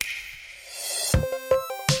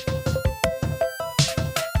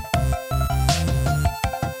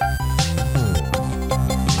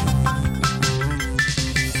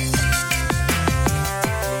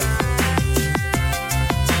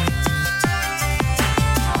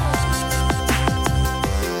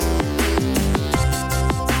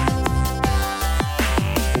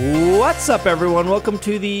What's up, everyone? Welcome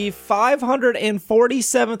to the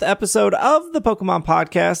 547th episode of the Pokemon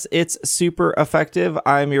Podcast. It's super effective.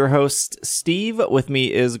 I'm your host, Steve. With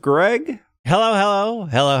me is Greg. Hello.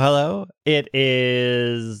 It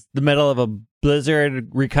is the middle of a blizzard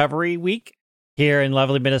recovery week here in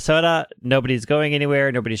lovely Minnesota. Nobody's going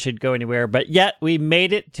anywhere. Nobody should go anywhere. But yet we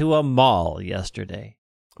made it to a mall yesterday.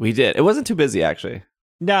 We did. It wasn't too busy, actually.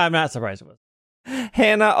 No, I'm not surprised it was.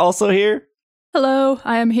 Hannah, also here. Hello,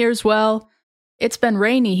 I am here as well. It's been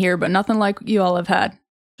rainy here, but nothing like you all have had.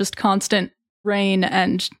 Just constant rain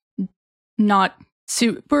and not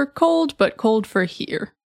super cold, but cold for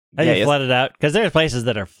here. Are you flooded out? Because there's places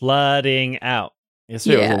that are flooding out.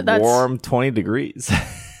 Yesterday was a warm 20 degrees.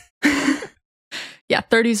 Yeah,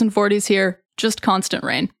 30s and 40s here. Just constant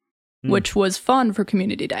rain, which was fun for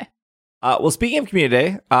Community Day. Well, speaking of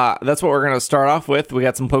Community Day, that's what we're going to start off with. We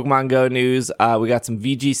got some Pokemon Go news. We got some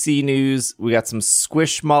VGC news. We got some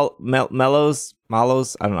Squish Mellows.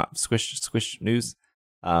 I don't know. Squish news.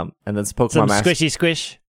 And then some Pokemon Squishy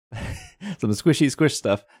Squish. Some squishy squish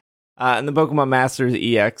stuff. And the Pokemon Masters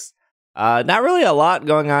EX. Not really a lot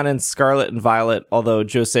going on in Scarlet and Violet, although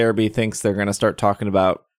Joe Cerebi thinks they're going to start talking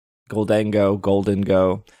about Golden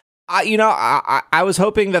Go. I was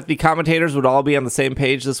hoping that the commentators would all be on the same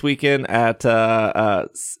page this weekend at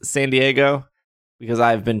San Diego, because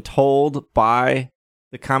I've been told by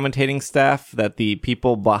the commentating staff that the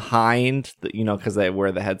people behind, because they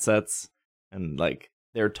wear the headsets, and like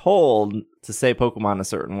they're told to say Pokemon a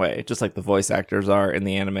certain way, just like the voice actors are in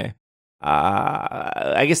the anime.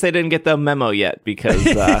 I guess they didn't get the memo yet because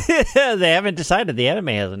they haven't decided. The anime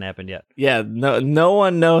hasn't happened yet. Yeah, no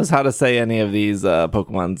one knows how to say any of these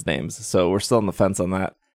Pokemon's names, so we're still on the fence on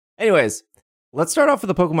that. Anyways, let's start off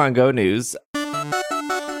with the Pokemon Go news.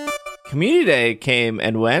 Community Day came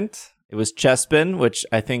and went. It was Chespin, which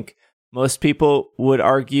I think most people would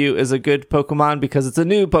argue is a good Pokemon because it's a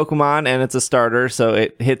new Pokemon and it's a starter, so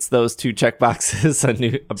it hits those two checkboxes,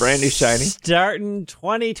 a brand new shiny. Starting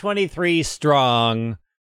 2023 strong,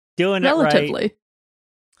 doing Relatively. It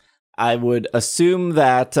right. I would assume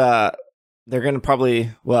that they're going to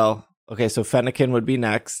probably, so Fennekin would be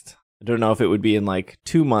next. I don't know if it would be in like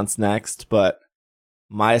 2 months next, but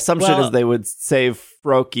my assumption is they would save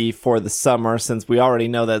Froakie for the summer, since we already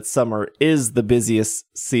know that summer is the busiest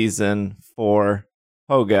season for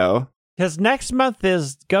Pogo. Because next month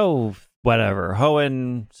is Hoenn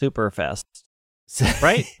Superfest,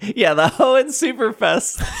 right? Yeah, the Hoenn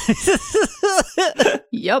Superfest.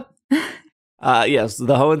 Yep. Yes,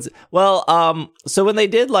 the Hoenns. Well, so when they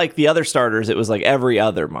did like the other starters, it was like every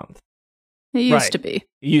other month. It used to be.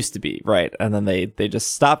 It used to be, right. And then they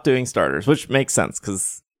just stopped doing starters, which makes sense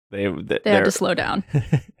because they had to slow down.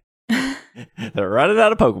 They're running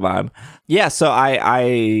out of Pokemon. Yeah, so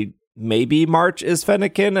I maybe March is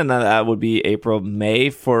Fennekin, and then that would be April, May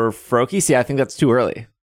for Froakie. See, I think that's too early.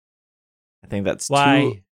 I think that's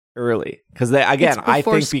too early. Because I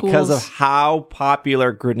think because of how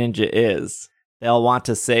popular Greninja is, they'll want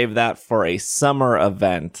to save that for a summer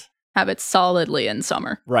event. Have it solidly in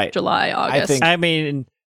summer. Right. July, August.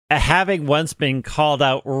 Having once been called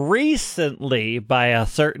out recently by a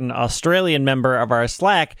certain Australian member of our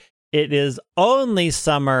Slack, it is only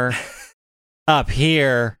summer up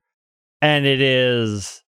here, and it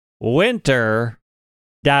is winter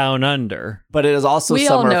down under. But it is also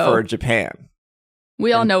summer for Japan.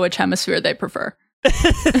 We all know which hemisphere they prefer.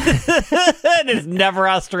 It is never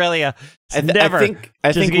Australia. Never.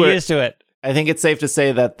 I think get used to it. I think it's safe to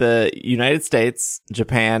say that the United States,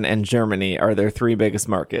 Japan, and Germany are their three biggest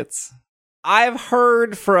markets. I've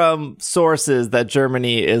heard from sources that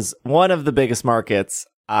Germany is one of the biggest markets.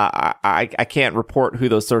 I can't report who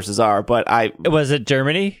those sources are, but Was it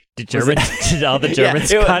Germany? Did all the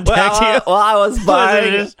Germans contact you? Well, I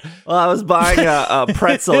was buying a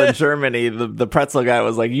pretzel in Germany. The pretzel guy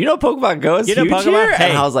was like, Pokemon Go is huge here? Hey.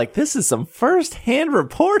 And I was like, this is some first-hand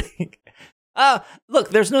reporting. Look,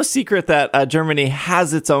 there's no secret that Germany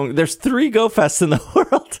has its own. There's 3 Go Fests in the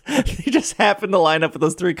world. They just happen to line up with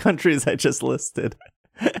those 3 countries I just listed.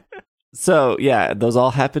 So yeah, those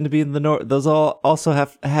all happen to be in the north. Those all also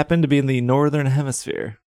happen to be in the northern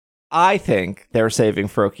hemisphere. I think they're saving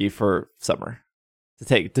Froakie for summer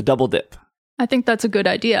to double dip. I think that's a good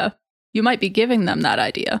idea. You might be giving them that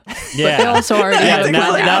idea. Yeah. But they also already have it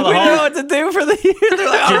planned out. We know what to do for the year. They're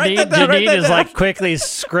like, Janine is like quickly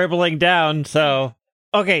scribbling down. So,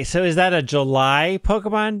 okay, so is that a July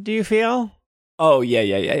Pokemon, do you feel? Oh,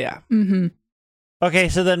 yeah. Mm-hmm. Okay,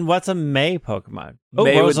 so then what's a May Pokemon?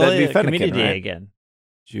 May would then be Community Fennekin, Day right? again.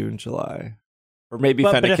 June, July. Or maybe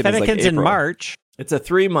But if Fennekin is like Fennekin's April. in March. It's a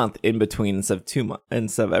 3-month in between instead of 2 months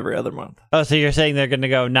instead of every other month. Oh, so you're saying they're going to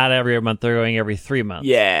go not every month, they're going every 3 months.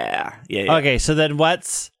 Yeah. Okay, so then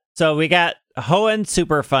so we got Hoenn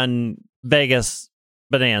Super Fun Vegas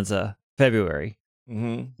Bonanza, February.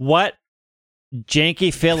 Mm-hmm. What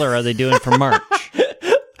janky filler are they doing for March?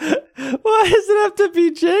 Why does it have to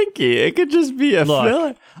be janky? It could just be a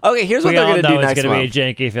filler. Okay, here's what they're going to do next month. It's going to be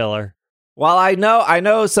a janky filler. Well, I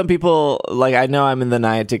know some people, like, I know I'm in the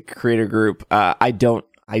Niantic creator group. I don't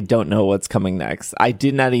know what's coming next. I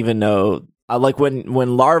did not even know, like, when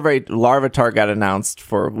Larvitar got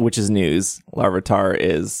announced which is news. Larvitar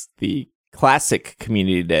is the classic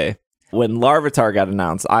community day. When Larvitar got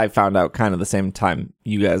announced, I found out kind of the same time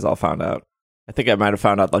you guys all found out. I think I might have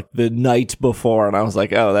found out, like, the night before, and I was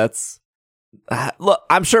like, oh, that's... Look,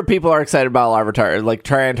 I'm sure people are excited about Larvitar. Like,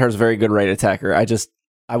 Tyranitar's a very good raid attacker.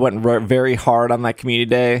 I went very hard on that community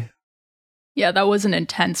day. Yeah, that was an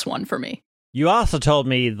intense one for me. You also told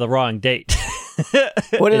me the wrong date.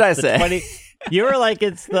 What did I say? You were like,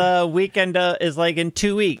 it's the weekend is like in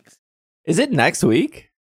 2 weeks. Is it next week?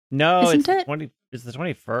 No, Isn't it's the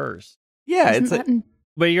 21st. Yeah,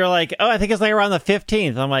 but you're like, oh, I think it's like around the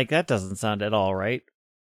 15th. I'm like, that doesn't sound at all right.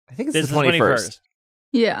 I think it's the 21st.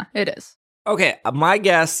 Yeah, it is. Okay, my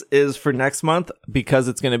guess is for next month, because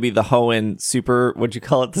it's going to be the Hoenn Super, what'd you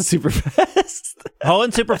call it, the Super Fest?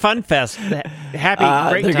 Hoenn Super Fun Fest. Happy,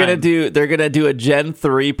 great they're time. They're gonna do a Gen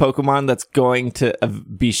 3 Pokemon that's going to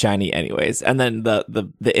be shiny anyways. And then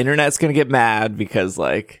the internet's going to get mad because,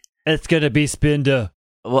 like... It's going to be Spinda.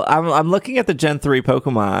 Well, I'm looking at the Gen 3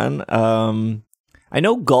 Pokemon. I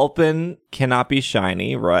know Gulpin cannot be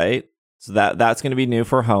shiny, right? So that's going to be new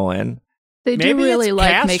for Hoenn. They Maybe do really it's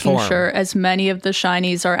like past making form. sure as many of the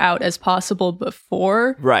shinies are out as possible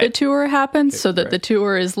before the tour happens, so that the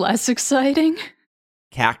tour is less exciting.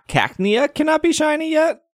 Cacnea cannot be shiny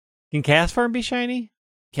yet? Can Castform be shiny?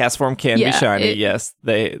 Castform can be shiny, yes.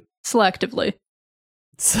 They selectively.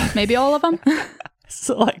 Maybe all of them?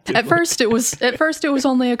 Selectively. At first it was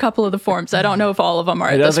only a couple of the forms. I don't know if all of them are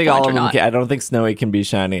at this point or not. I don't think Snowy can be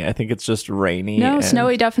shiny. I think it's just rainy. No,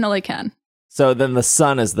 Snowy definitely can. So then the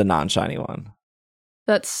sun is the non-shiny one.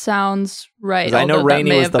 That sounds right. I know although Rainy that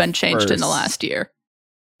may was have the been changed in the first. last year.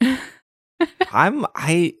 I'm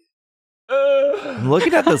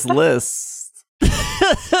looking at this list.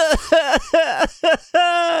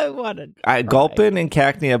 Gulpin and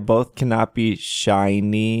Cacnea both cannot be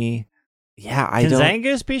shiny. Yeah, I don't. Can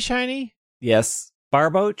Zangoose be shiny? Yes.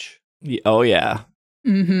 Barboach? Oh, yeah.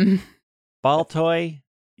 Mm-hmm. Yes. Baltoy?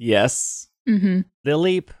 Mm-hmm.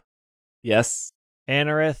 Lileep? Yes.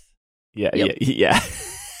 Anorith? Yeah.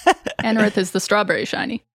 Anorith is the strawberry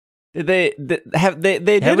shiny. Have we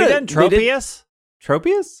done Tropius?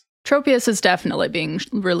 Tropius? Tropius is definitely being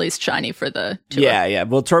released shiny for the tour. Yeah.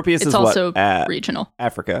 Well, Tropius is also what? Regional.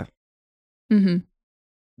 Africa. Mm-hmm.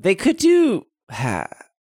 They could do...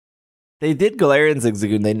 They did Galarian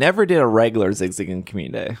Zigzagoon. They never did a regular Zigzagoon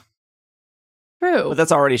community. True. But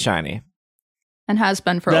that's already shiny. And has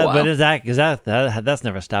been for a while. But that's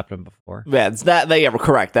never stopped them before. Yeah, it's that they are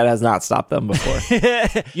correct. That has not stopped them before.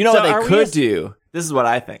 You know what they could do? This is what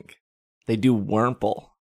I think. They do Wurmple.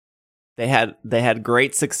 They had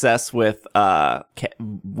great success with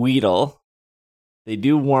Weedle. They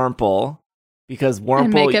do Wurmple because Wurmple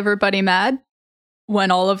and make everybody mad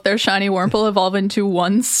when all of their shiny Wurmple evolve into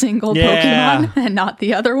one single Pokemon and not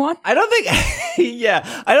the other one. I don't think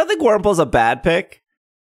I don't think Wurmple's a bad pick.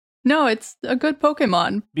 No, it's a good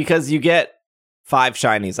Pokemon. Because you get 5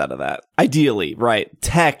 shinies out of that. Ideally, right?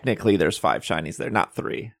 Technically, there's 5 shinies there, not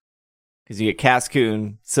 3. Because you get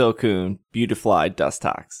Cascoon, Silcoon, Beautifly,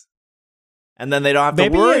 Dustox. And then they don't have to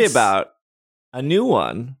worry about a new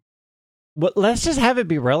one. Well, let's just have it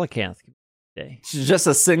be Relicanth Day. Just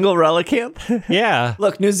a single Relicanth? Yeah.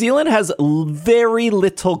 Look, New Zealand has very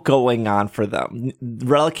little going on for them.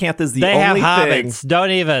 Relicanth is the they only have thing. hobbits.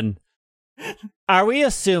 Don't even. Are we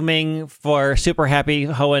assuming for Super Happy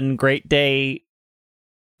Hoenn Great Day,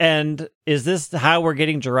 and is this how we're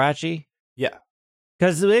getting Jirachi? Yeah.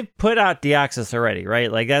 Because they've put out Deoxys already,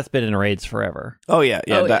 right? Like, that's been in raids forever. Oh, yeah.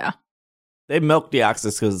 Yeah. They milk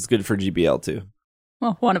Deoxys because it's good for GBL, too.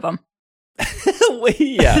 Well, one of them.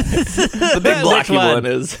 Yeah. The big blocky one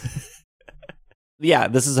is... Yeah,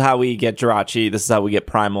 this is how we get Jirachi. This is how we get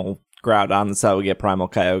Primal Groudon. This is how we get Primal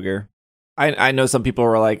Kyogre. I know some people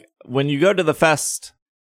were like, when you go to the fest...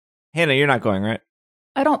 Hannah, you're not going, right?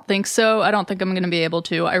 I don't think so. I don't think I'm going to be able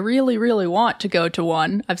to. I really, really want to go to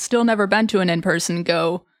one. I've still never been to an in-person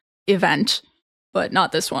Go event, but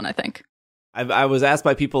not this one, I think. I was asked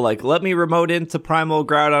by people like, let me remote into Primal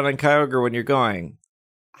Groudon and Kyogre when you're going.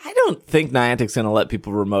 I don't think Niantic's going to let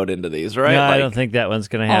people remote into these, right? No, I don't think that one's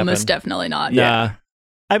going to happen. Almost definitely not. Yeah.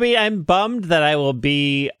 I mean, I'm bummed that I will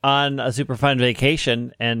be on a super fun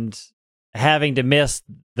vacation and having to miss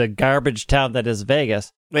the garbage town that is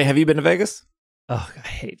Vegas. Wait, have you been to Vegas? Oh, I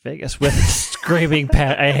hate Vegas with screaming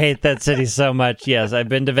I hate that city so much. Yes, I've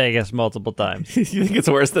been to Vegas multiple times. You think it's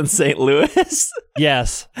worse than St. Louis?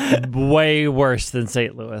 Yes, way worse than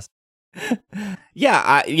St. Louis.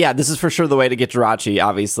 Yeah, this is for sure the way to get Jirachi,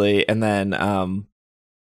 obviously. And then,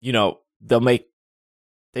 they'll make...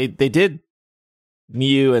 They did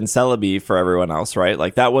Mew and Celebi for everyone else, right?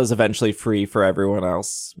 Like, that was eventually free for everyone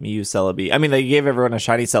else. Mew, Celebi. I mean, they gave everyone a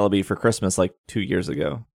shiny Celebi for Christmas, like, 2 years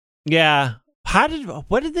ago. Yeah.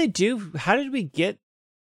 What did they do? How did we get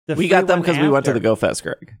the We got them because we went to the Go Fest,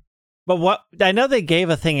 Greg. But what I know they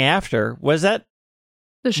gave a thing after. Was that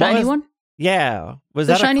The shiny one? Yeah. Was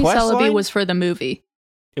The that shiny a quest Celebi line? was for the movie.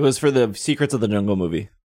 It was for the Secrets of the Jungle movie.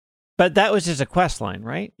 But that was just a quest line,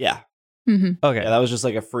 right? Yeah. Mm-hmm. Okay. Yeah, that was just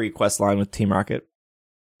like a free quest line with Team Rocket.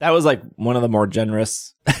 That was like one of the more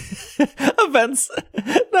generous events.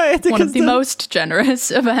 One of the most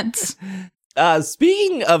generous events.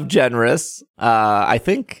 Speaking of generous, I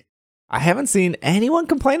think I haven't seen anyone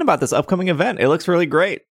complain about this upcoming event. It looks really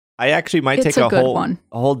great. I actually might take a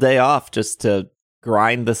whole day off just to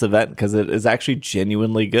grind this event because it is actually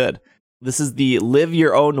genuinely good. This is the Live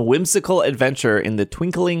Your Own Whimsical Adventure in the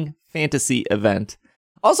Twinkling Fantasy event.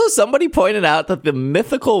 Also, somebody pointed out that the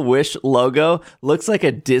Mythical Wish logo looks like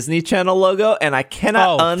a Disney Channel logo, and I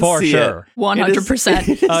cannot unsee for sure. it. 100%.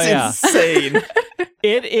 It is insane.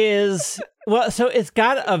 It is. Well, so it's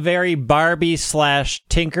got a very Barbie /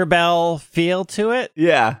 Tinkerbell feel to it.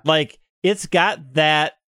 Yeah. Like, it's got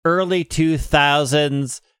that early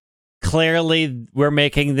 2000s, clearly we're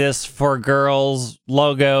making this for girls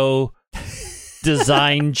logo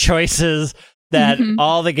design choices that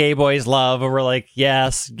all the gay boys love. And we're like,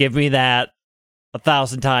 yes, give me that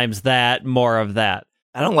 1,000 times that, more of that.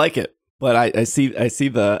 I don't like it, but I see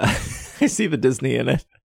the I see the Disney in it.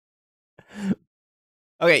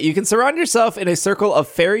 Okay, you can surround yourself in a circle of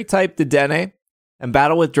fairy-type Dedenne and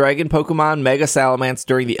battle with dragon Pokemon Mega Salamence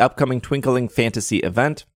during the upcoming Twinkling Fantasy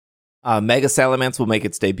event. Mega Salamence will make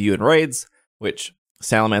its debut in raids, which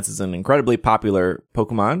Salamence is an incredibly popular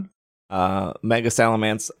Pokemon. Mega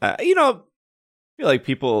Salamence, I feel like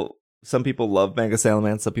some people love Mega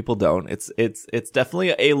Salamence, some people don't. It's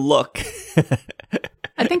definitely a look.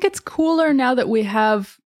 I think it's cooler now that we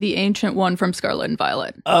have the ancient one from Scarlet and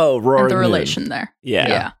Violet. Oh, Roaring and the Moon. relation there.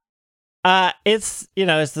 Yeah. It's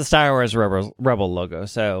the Star Wars Rebel logo,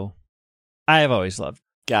 so I have always loved.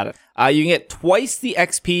 Got it. You can get twice the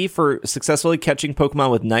XP for successfully catching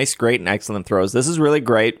Pokemon with nice, great, and excellent throws. This is really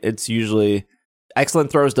great. It's usually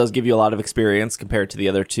excellent throws does give you a lot of experience compared to the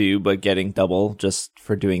other two, but getting double just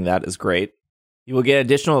for doing that is great. You will get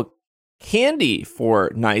additional candy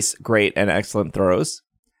for nice, great, and excellent throws.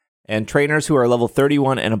 And trainers who are level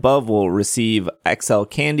 31 and above will receive XL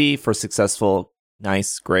candy for successful,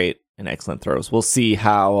 nice, great, and excellent throws. We'll see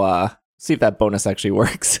how see if that bonus actually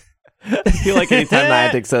works. I feel like anytime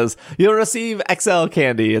Niantic says you'll receive XL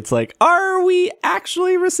candy, it's like, are we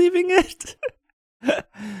actually receiving it?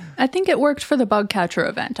 I think it worked for the Bug Catcher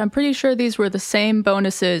event. I'm pretty sure these were the same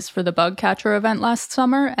bonuses for the Bug Catcher event last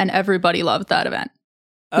summer, and everybody loved that event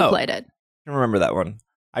who played it. I remember that one.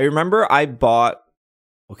 I remember I bought...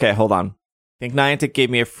 Okay, hold on. I think Niantic gave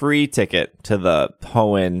me a free ticket to the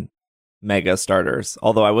Hoenn Mega Starters,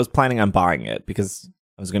 although I was planning on buying it because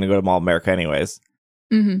I was going to go to Mall of America anyways.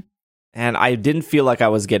 Mm-hmm. And I didn't feel like I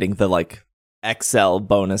was getting the, XL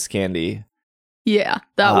bonus candy. Yeah,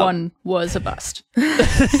 that one was a bust.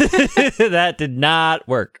 That did not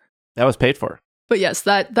work. That was paid for. But yes,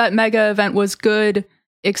 that Mega event was good,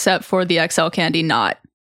 except for the XL candy not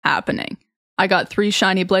happening. I got 3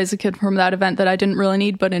 shiny Blaziken from that event that I didn't really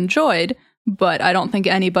need but enjoyed, but I don't think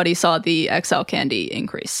anybody saw the XL candy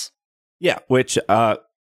increase. Yeah, which,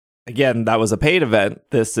 again, that was a paid event.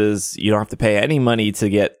 This is, you don't have to pay any money to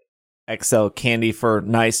get XL candy for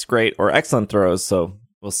nice, great, or excellent throws, so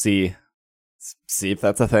we'll see if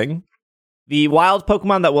that's a thing. The wild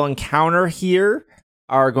Pokemon that we'll encounter here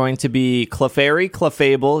are going to be Clefairy,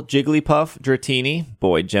 Clefable, Jigglypuff, Dratini.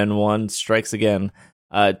 Boy, Gen 1 strikes again.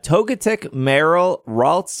 Togetic, Marill,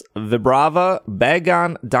 Ralts, Vibrava,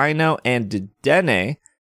 Bagon, Dino, and Dedenne.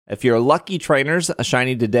 If you're lucky trainers, a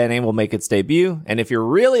shiny Dedenne will make its debut. And if you're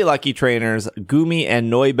really lucky trainers, Gumi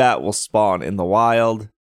and Noibat will spawn in the wild.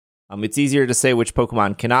 It's easier to say which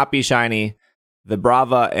Pokemon cannot be shiny.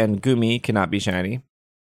 Vibrava and Gumi cannot be shiny.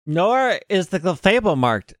 Nor is the Clefable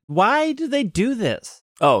marked. Why do they do this?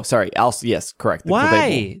 Oh, sorry. Also, yes, correct. The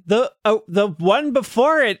Why? The one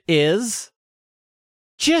before it is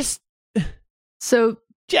just So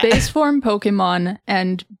base form Pokemon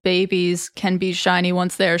and babies can be shiny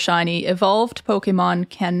once they are shiny. Evolved Pokemon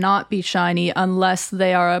cannot be shiny unless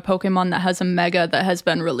they are a Pokemon that has a Mega that has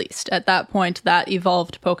been released. At that point, that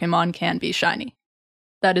evolved Pokemon can be shiny.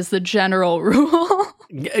 That is the general rule.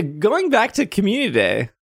 Going back to Community Day,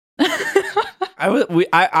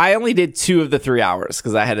 I only did 2 of the 3 hours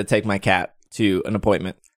because I had to take my cat to an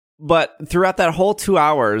appointment. But throughout that whole 2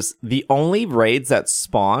 hours, the only raids that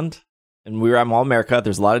spawned, and we were at Mall America,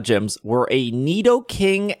 there's a lot of gyms, were a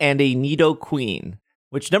Nidoking and a Nidoqueen,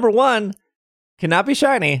 which, number 1, cannot be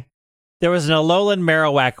shiny. There was an Alolan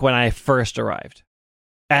Marowak when I first arrived.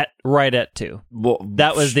 Right at 2. Well,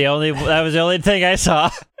 that was the only thing I saw.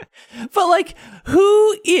 But like,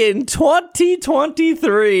 who in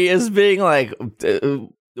 2023 is being like,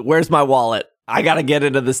 where's my wallet? I gotta get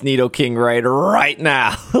into this Nidoking raid right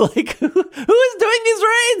now. Like, who is doing these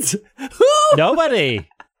raids? Who? Nobody.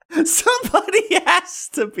 Somebody has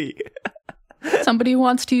to be. Somebody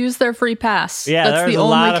wants to use their free pass. Yeah, that's the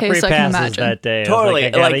only case I can imagine. That day.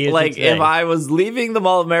 Totally. Like if I was leaving the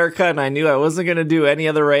Mall of America and I knew I wasn't going to do any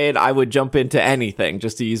other raid, I would jump into anything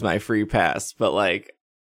just to use my free pass. But like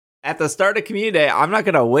at the start of Community Day, I'm not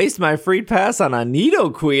going to waste my free pass on a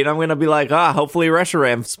Nidoqueen. I'm going to be like, hopefully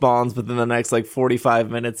Reshiram spawns within the next like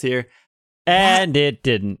 45 minutes here. And it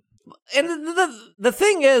didn't. And the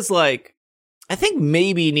thing is, like, I think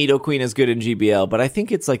maybe Nidoqueen is good in GBL, but I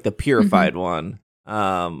think it's like the purified one,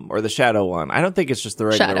 or the shadow one. I don't think it's just the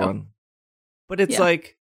regular one. But it's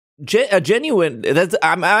like a genuine.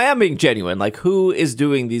 I am being genuine. Like, who is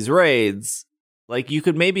doing these raids? Like, you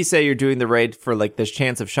could maybe say you're doing the raid for like this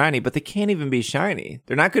chance of shiny, but they can't even be shiny.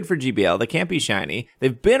 They're not good for GBL. They can't be shiny.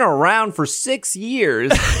 They've been around for 6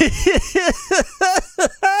 years.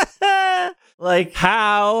 Like,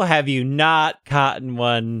 how have you not caught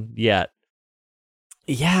one yet?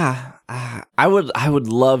 Yeah, I would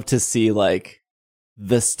love to see like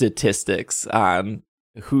the statistics on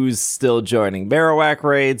who's still joining Marowak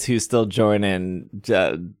raids, who's still joining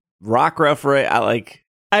Rockruff raid.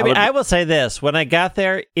 I will say this: when I got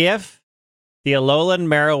there, if the Alolan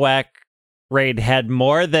Marowak raid had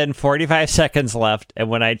more than 45 seconds left, and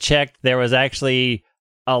when I checked, there was actually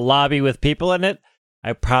a lobby with people in it,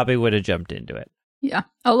 I probably would have jumped into it. Yeah.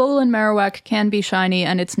 Alolan Marowak can be shiny,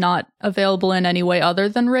 and it's not available in any way other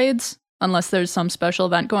than raids, unless there's some special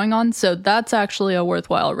event going on. So that's actually a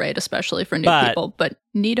worthwhile raid, especially for new people. But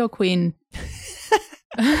Nidoqueen...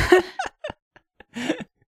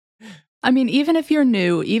 I mean, even if you're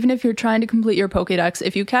new, even if you're trying to complete your Pokédex,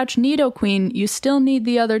 if you catch Nidoqueen, you still need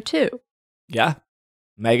the other 2. Yeah.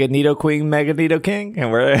 Mega Nidoqueen, Mega Nidoking,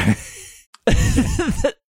 and we're...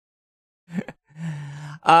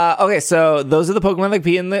 Okay, so those are the Pokemon that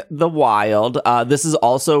be in the wild. This is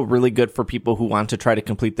also really good for people who want to try to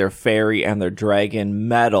complete their Fairy and their Dragon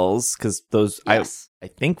medals, because those, yes. I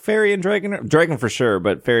think Fairy and Dragon for sure,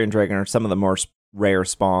 but Fairy and Dragon are some of the more rare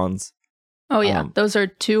spawns. Oh yeah, those are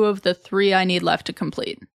 2 of the 3 I need left to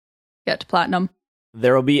complete. Get to Platinum.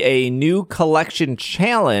 There will be a new collection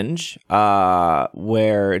challenge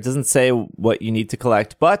where it doesn't say what you need to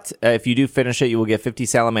collect, but if you do finish it, you will get 50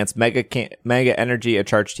 Salamence, Mega Energy, a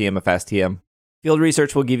Charge TM, a Fast TM. Field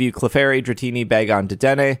Research will give you Clefairy, Dratini, Bagon,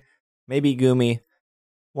 Dedenne, maybe Gumi.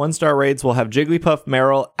 1-star raids will have Jigglypuff,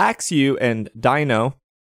 Marill, Axew, and Dino.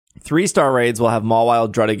 3-star raids will have Mawile,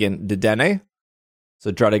 Druddigon, Dedenne. So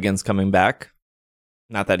Druddigon's coming back.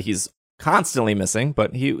 Not that he's constantly missing,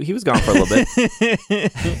 but he was gone for a little bit.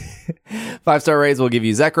 5-star raids will give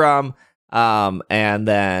you Zekrom, and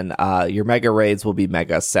then your Mega raids will be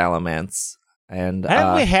Mega Salamence. And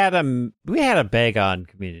we had a Bagon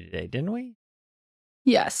Community Day, didn't we?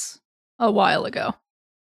 Yes, a while ago.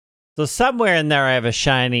 So somewhere in there, I have a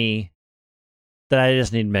shiny that I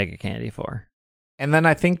just need Mega Candy for. And then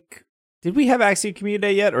I think, did we have Axie Community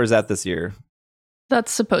Day yet, or is that this year?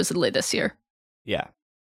 That's supposedly this year. Yeah.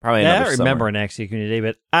 Probably I don't remember an Axie Community Day,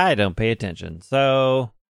 but I don't pay attention.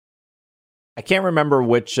 So I can't remember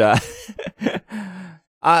which. This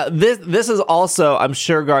is also, I'm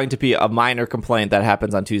sure, going to be a minor complaint that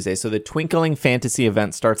happens on Tuesday. So the Twinkling Fantasy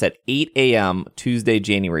event starts at 8 a.m. Tuesday,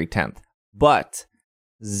 January 10th. But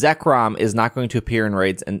Zekrom is not going to appear in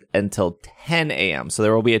raids until 10 a.m. So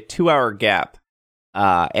there will be a 2-hour gap.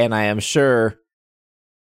 And I am sure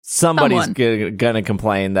somebody's gonna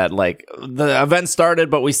complain that like the event started,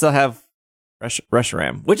 but we still have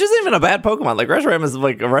Reshiram, which isn't even a bad Pokemon. Like Reshiram is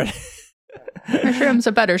like Reshiram's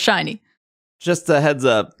a better shiny. Just a heads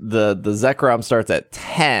up, the Zekrom starts at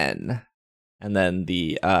 10, and then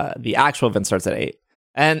the actual event starts at 8.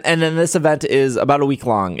 And then this event is about a week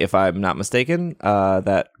long, if I'm not mistaken.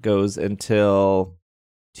 That goes until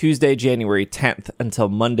Tuesday, January 10th, until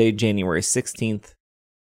Monday, January 16th.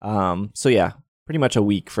 So yeah, pretty much a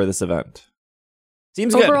week for this event.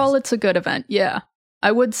 Seems good. Overall, it's a good event, yeah.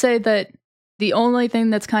 I would say that the only thing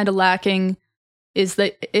that's kind of lacking is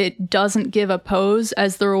that it doesn't give a pose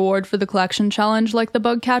as the reward for the collection challenge like the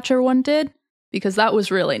bug catcher one did, because that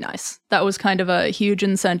was really nice. That was kind of a huge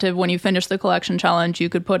incentive. When you finish the collection challenge, you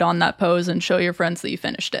could put on that pose and show your friends that you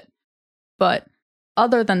finished it. But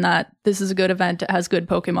other than that, this is a good event. It has good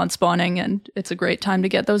Pokemon spawning, and it's a great time to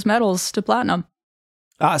get those medals to Platinum.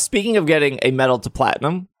 Speaking of getting a medal to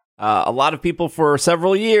Platinum, a lot of people for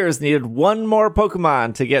several years needed one more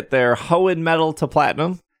Pokemon to get their Hoenn medal to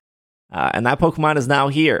Platinum. And that Pokemon is now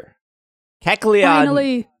here. Kecleon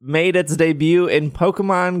Finally made its debut in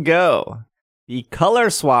Pokemon Go. The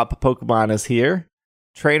Color Swap Pokemon is here.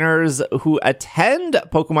 Trainers who attend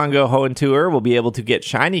Pokemon Go Hoenn Tour will be able to get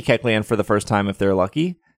Shiny Kecleon for the first time if they're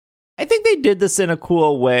lucky. I think they did this in a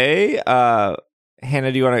cool way.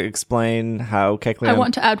 Hannah, do you want to explain how Kecleon... I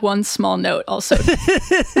want to add one small note also.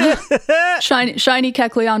 Shiny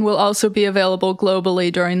Kecleon will also be available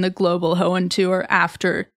globally during the Global Hoenn Tour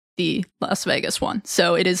after the Las Vegas one.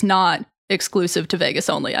 So it is not exclusive to Vegas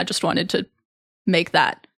only. I just wanted to make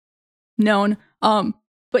that known.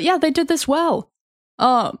 But yeah, they did this well.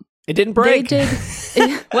 It didn't break. They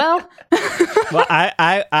did... well... Well,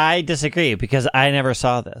 I disagree because I never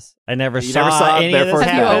saw this. I never saw any of this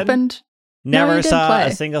Have you happen. opened? Never No, you didn't saw play.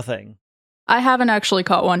 a single thing. I haven't actually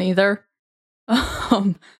caught one either.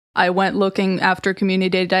 I went looking after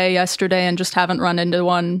Community Day yesterday and just haven't run into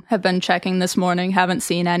one. Have been checking this morning, haven't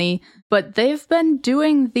seen any. But they've been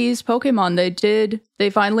doing these Pokemon. They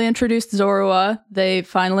finally introduced Zorua, they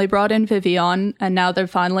finally brought in Vivian, and now they've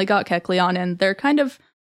finally got Kecleon, and they're kind of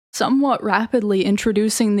somewhat rapidly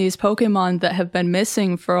introducing these Pokemon that have been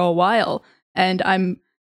missing for a while. And I'm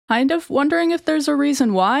kind of wondering if there's a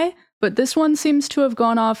reason why, but this one seems to have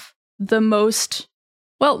gone off the most...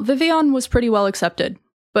 Well, Vivian was pretty well accepted,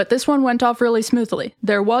 but this one went off really smoothly.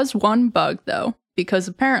 There was one bug, though, because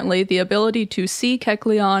apparently the ability to see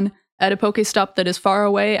Kecleon at a Pokestop that is far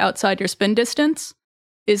away outside your spin distance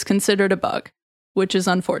is considered a bug, which is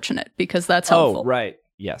unfortunate, because that's helpful. Oh, right.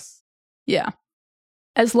 Yes. Yeah.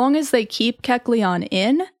 As long as they keep Kecleon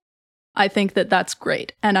in, I think that that's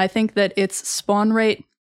great. And I think that its spawn rate...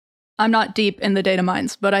 I'm not deep in the data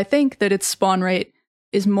mines, but I think that its spawn rate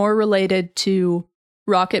is more related to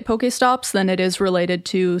Rocket Pokestops than it is related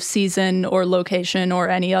to season or location or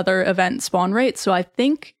any other event spawn rate. So I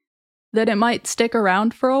think that it might stick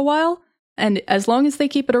around for a while. And as long as they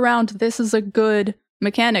keep it around, this is a good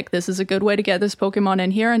mechanic. This is a good way to get this Pokemon in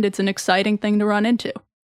here, and it's an exciting thing to run into.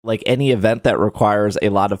 Like any event that requires a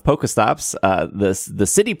lot of Pokestops, the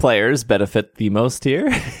city players benefit the most here.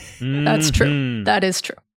 That's true. That is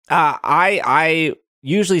true. I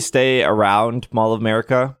usually stay around Mall of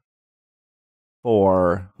America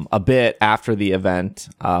for a bit after the event,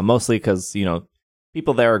 mostly because,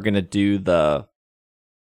 people there are going to do the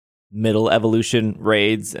middle evolution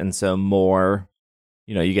raids, and so more,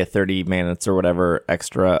 you get 30 minutes or whatever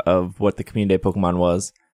extra of what the Community Day Pokemon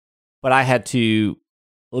was. But I had to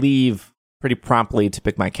leave pretty promptly to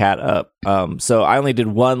pick my cat up. So I only did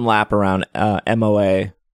one lap around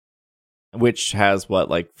MOA, which has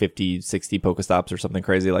 50, 60 Pokestops or something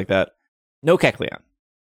crazy like that. No Kecleon.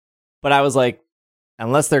 But I was like,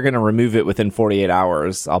 unless they're going to remove it within 48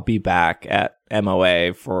 hours, I'll be back at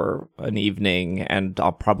MOA for an evening and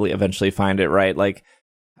I'll probably eventually find it, right? Like,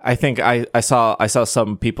 I think I saw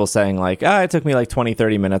some people saying it took me 20,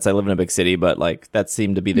 30 minutes. I live in a big city, but that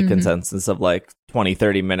seemed to be the consensus of 20,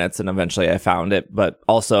 30 minutes. And eventually I found it. But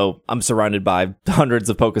also I'm surrounded by hundreds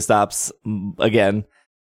of Pokestops. Again,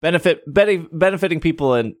 benefiting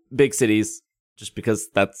people in big cities just because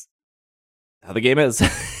that's how the game is.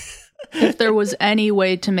 If there was any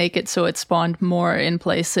way to make it so it spawned more in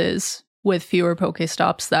places with fewer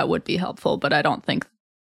Pokestops, that would be helpful. But I don't think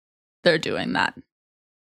they're doing that.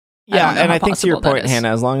 Yeah, and I think to your point,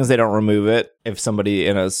 Hannah, as long as they don't remove it, if somebody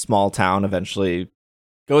in a small town eventually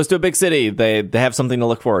goes to a big city, they have something to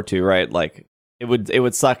look forward to, right? Like it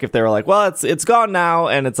would suck if they were like, well, it's gone now,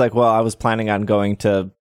 and it's like, well, I was planning on going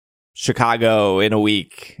to Chicago in a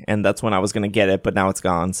week, and that's when I was going to get it, but now it's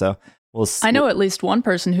gone. So I know at least one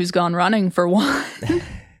person who's gone running for one,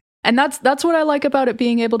 and that's what I like about it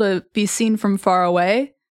being able to be seen from far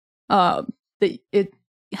away. That it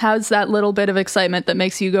has that little bit of excitement that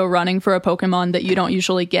makes you go running for a Pokemon that you don't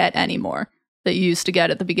usually get anymore, that you used to get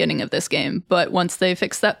at the beginning of this game. But once they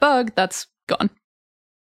fix that bug, that's gone.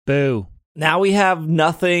 Boo. Now we have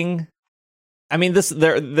nothing I mean, this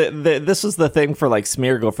was the thing for like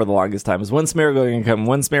Smeargle for the longest time. Is when Smeargle going to come?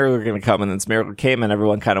 When Smeargle going to come? And then Smeargle came, and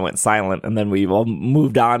everyone kind of went silent. And then we all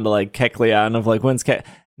moved on to like Kecleon of like when's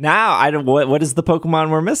now? I don't. What is the Pokemon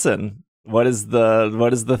we're missing? What is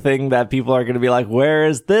the thing that people are going to be like? Where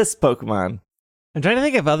is this Pokemon? I'm trying to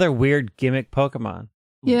think of other weird gimmick Pokemon.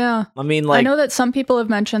 Yeah. I mean, like, I know that some people have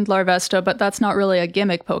mentioned Larvesta, but that's not really a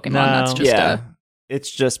gimmick Pokemon. No. That's just it's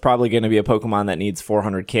just probably going to be a Pokemon that needs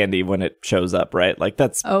 400 candy when it shows up, right? Like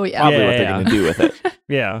that's Oh, yeah. probably what they're going to do with it.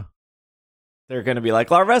 Yeah. They're going to be like,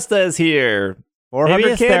 Larvesta is here.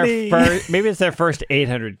 400 candy. Maybe it's their first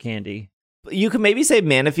 800 candy. You could maybe say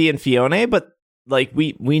Manaphy and Fione, but like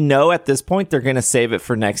we know at this point they're going to save it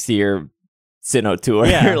for next year Sinnoh Tour.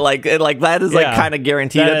 Yeah. like that is like kind of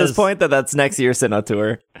guaranteed That at this is- point that's next year Sinnoh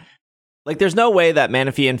Tour. Like there's no way that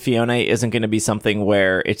Manaphy and Fione isn't going to be something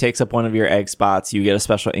where it takes up one of your egg spots, you get a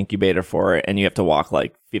special incubator for it, and you have to walk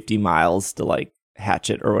like 50 miles to like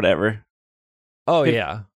hatch it or whatever. Oh, If-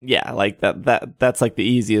 yeah. Yeah, like that's like the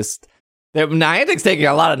easiest. Niantic's taking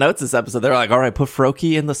a lot of notes this episode. They're like, all right, put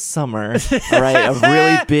Froakie in the summer. All right, a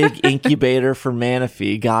really big incubator for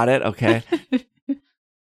Manaphy. Got it? Okay.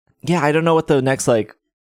 Yeah, I don't know what the next like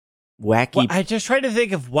wacky. Well, I just try to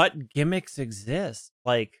think of what gimmicks exist.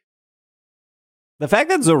 Like, The fact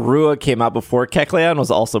that Zorua came out before Kecleon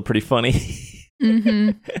was also pretty funny. Mm-hmm.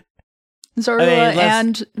 Zorua I mean,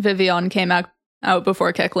 and Vivian came out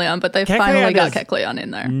before Kecleon, but they Kecleon finally got is- Kecleon in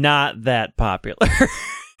there. not that popular.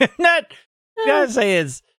 Not, gotta say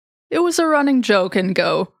it's, It was a running joke in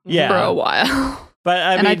Go Yeah. for a while. but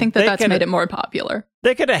I and mean, I think they that's coulda- made it more popular.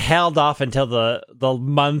 They could have held off until the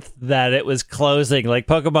month that it was closing. Like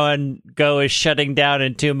Pokemon Go is shutting down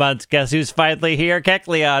in 2 months. Guess who's finally here?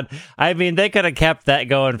 Kecleon. I mean, they could have kept that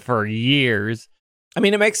going for years. I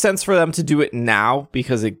mean, it makes sense for them to do it now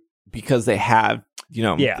because they have,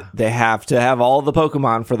 Yeah. they have to have all the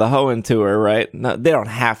Pokemon for the Hoenn tour, right? No, they don't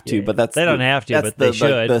have to, Yeah. but that's They don't have to, that's but they the,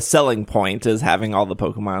 should. the selling point is having all the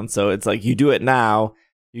Pokemon. So it's like you do it now,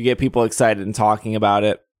 you get people excited and talking about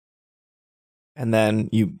it, and then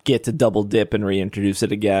you get to double dip and reintroduce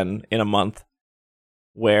it again in a month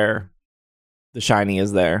where the shiny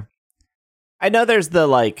is there. I know there's the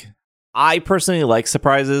like. I personally like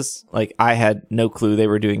surprises. Like I had no clue they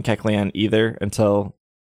were doing Kecleon either until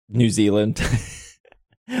New Zealand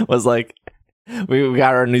was like, we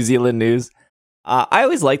got our New Zealand news. I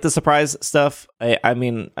always like the surprise stuff. I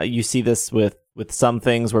mean, you see this with some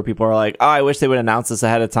things where people are like, oh, I wish they would announce this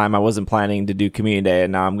ahead of time. I wasn't planning to do Community Day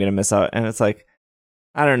and now I'm going to miss out. And it's like,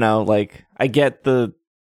 I don't know. Like I get the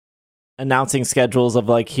announcing schedules of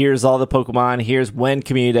like, here's all the Pokemon, here's when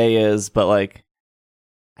Community Day is. But like,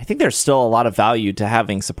 I think there's still a lot of value to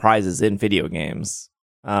having surprises in video games.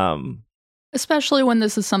 Especially when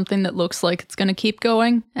this is something that looks like it's going to keep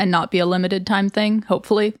going and not be a limited time thing,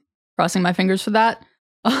 hopefully. Crossing my fingers for that.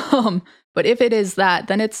 But if it is that,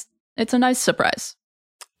 then it's a nice surprise.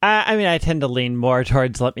 I mean, I tend to lean more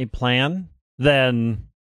towards let me plan than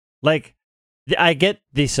like I get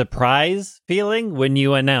the surprise feeling when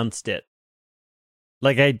you announced it.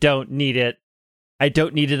 Like I don't need it. I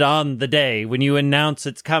don't need it on the day when you announce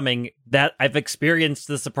it's coming. That I've experienced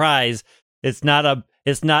the surprise. It's not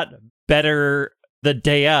better the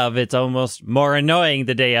day of. It's almost more annoying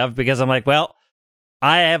the day of because I'm like, well,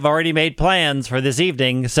 I have already made plans for this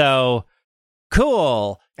evening, so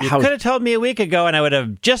cool. You could have told me a week ago and I would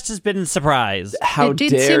have just as been surprised. How It did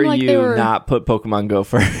dare seem like you they were- not put Pokemon Go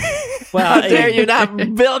first? Well, How dare you not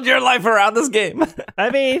build your life around this game? I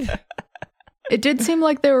mean, It did seem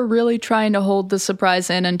like they were really trying to hold the surprise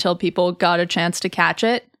in until people got a chance to catch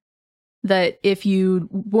it. That if you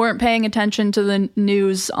weren't paying attention to the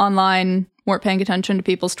news online, weren't paying attention to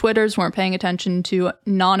people's Twitters, weren't paying attention to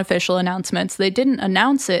non-official announcements, they didn't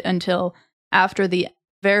announce it until after the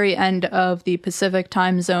very end of the Pacific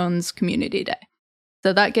Time Zone's Community Day.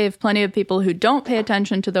 So that gave plenty of people who don't pay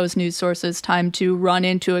attention to those news sources time to run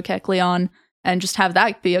into a Kecleon and just have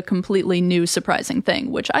that be a completely new, surprising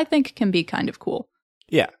thing, which I think can be kind of cool.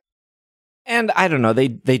 Yeah. And I don't know, they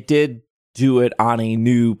did do it on a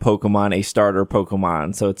new Pokemon, a starter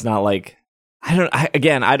Pokemon. So it's not like I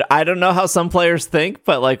don't know how some players think,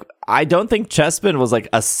 but like I don't think Chespin was like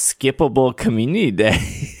a skippable Community Day.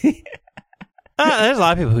 there's a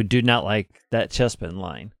lot of people who do not like that Chespin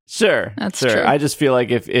line. Sure. That's sure. true. I just feel like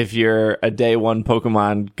if you're a day one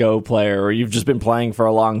Pokemon Go player or you've just been playing for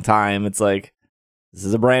a long time, it's like, this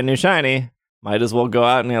is a brand new shiny. Might as well go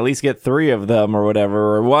out and at least get 3 of them or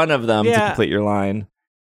whatever, or 1 of them to Yeah. complete your line.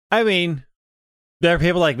 I mean, there are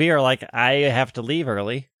people like me who are like, I have to leave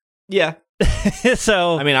early. Yeah.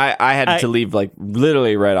 So, I mean, I had to leave like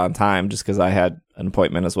literally right on time just because I had an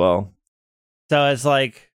appointment as well. So it's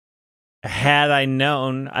like, had I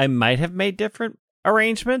known, I might have made different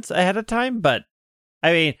arrangements ahead of time. But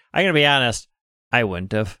I mean, I'm gonna be honest, I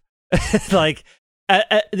wouldn't have. Like,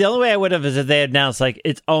 the only way I would have is if they announced like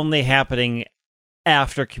it's only happening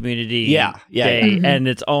after community day, Mm-hmm. and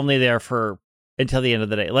it's only there for until the end of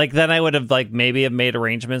the day. Like, then I would have like maybe have made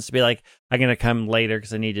arrangements to be like, I'm gonna come later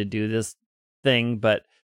because I need to do this thing. But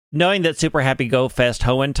knowing that Super Happy Go Fest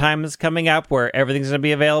Hoenn time is coming up, where everything's gonna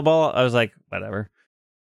be available, I was like, whatever.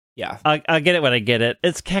 Yeah. I'll get it when I get it.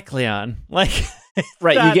 It's Kecleon, like.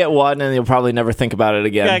 Right, you get one and you'll probably never think about it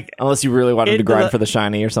again. Like, unless you really wanted to into grind for the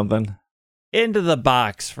shiny or something. Into the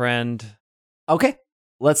box, friend. Okay,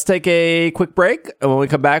 let's take a quick break. And when we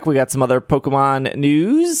come back, we got some other Pokemon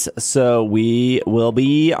news. So we will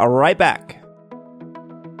be right back.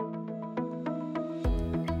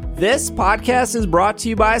 This podcast is brought to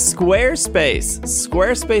you by Squarespace.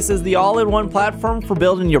 Squarespace is the all-in-one platform for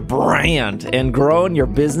building your brand and growing your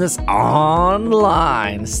business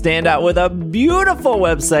online. Stand out with a beautiful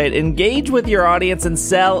website, engage with your audience, and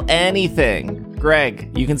sell anything.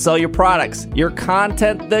 Greg, you can sell your products, your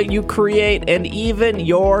content that you create, and even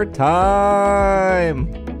your time.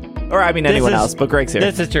 Or, I mean, anyone else, but Greg's here.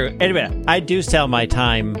 This is true. Anyway, I do sell my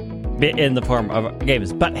time in the form of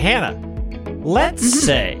games. But Hannah, let's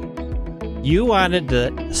say you wanted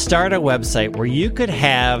to start a website where you could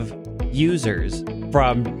have users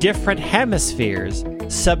from different hemispheres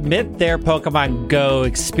submit their Pokemon Go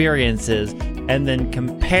experiences and then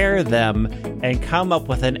compare them and come up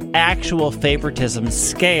with an actual favoritism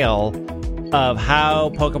scale of how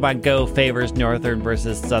Pokemon Go favors northern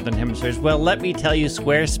versus southern hemispheres. Well, let me tell you,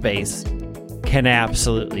 Squarespace can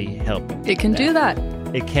absolutely help. It can do that.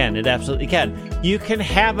 It can. It absolutely can. You can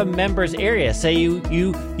have a members area. Say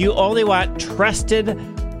you only want trusted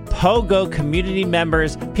Pogo community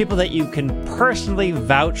members, people that you can personally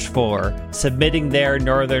vouch for, submitting their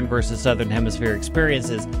northern versus southern hemisphere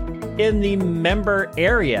experiences. In the member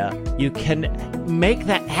area, you can make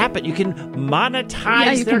that happen. You can monetize.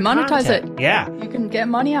 Yeah, you can monetize content. it. Yeah, You can get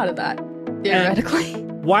money out of that, theoretically.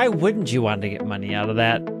 why wouldn't you want to get money out of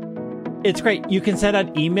that? It's great. You can send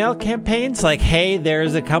out email campaigns like, hey,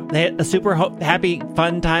 there's a super happy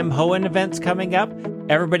fun time Hoenn events coming up.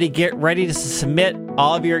 Everybody get ready to submit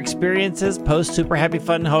all of your experiences post super happy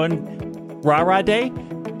fun Hoenn Rah-Rah Day.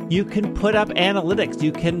 You can put up analytics.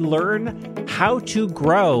 You can learn how to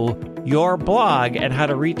grow your blog and how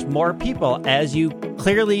to reach more people as you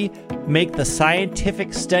clearly make the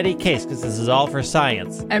scientific study case, because this is all for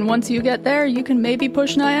science. And once you get there, you can maybe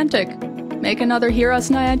push Niantic. Make another Hear Us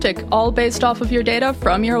Niantic, all based off of your data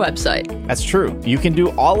from your website. That's true. You can do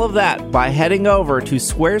all of that by heading over to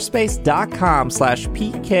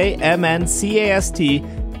squarespace.com/PKMNCAST,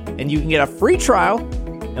 and you can get a free trial.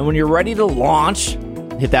 And when you're ready to launch,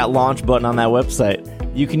 hit that launch button on that website.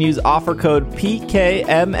 You can use offer code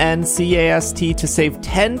PKMNCAST to save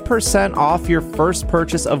 10% off your first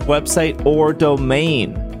purchase of website or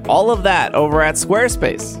domain. All of that over at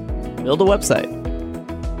Squarespace. Build a website.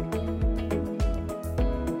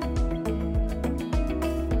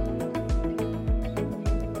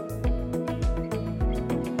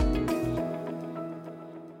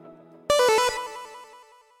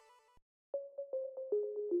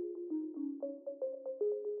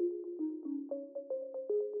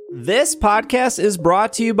 This podcast is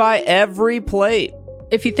brought to you by Every Plate.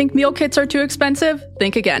 If you think meal kits are too expensive,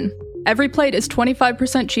 think again. Every Plate is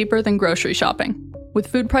 25% cheaper than grocery shopping. With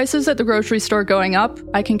food prices at the grocery store going up,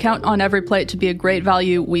 I can count on Every Plate to be a great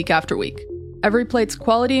value week after week. Every Plate's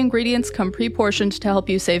quality ingredients come pre-portioned to help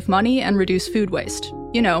you save money and reduce food waste.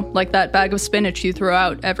 You know, like that bag of spinach you throw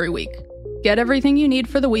out every week. Get everything you need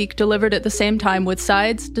for the week delivered at the same time with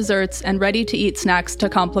sides, desserts, and ready-to-eat snacks to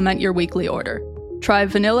complement your weekly order. Try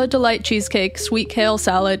Vanilla Delight Cheesecake, Sweet Kale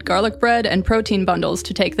Salad, Garlic Bread, and Protein Bundles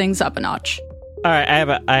to take things up a notch. All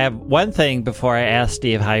right, I have one thing before I ask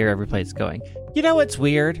Steve how your Every Plate's going. You know what's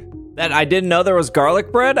weird? That I didn't know there was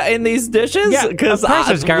garlic bread in these dishes? Yeah, of course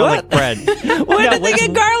there's garlic bread. Where did they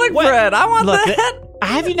get garlic bread? I want that.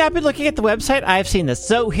 Have you not been looking at the website? I've seen this.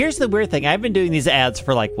 So here's the weird thing. I've been doing these ads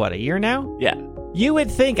for like, what, a year now? Yeah. You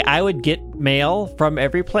would think I would get mail from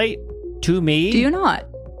Every Plate to me. Do you not?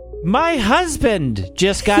 My husband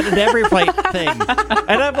just got an Every Plate thing.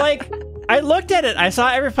 And I'm like, I looked at it. I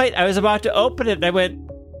saw Every Plate. I was about to open it. And I went,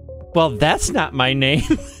 well, that's not my name.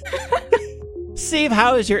 Steve,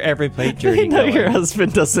 how is your Every Plate journey going? Your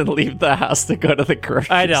husband doesn't leave the house to go to the grocery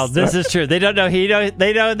store. I know, this is true. They don't know.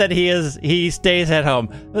 They know that he stays at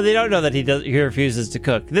home, but they don't know that he refuses to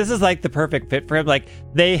cook. This is like the perfect fit for him. Like,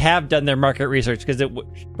 they have done their market research, because it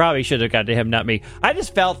probably should have gone to him, not me. I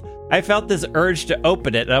just felt I felt this urge to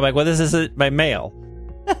open it, and I'm like, well, this isn't my mail.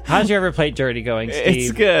 How's your EverPlate journey going, Steve?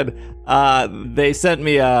 It's good. They sent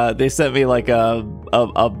me like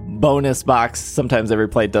a bonus box. Sometimes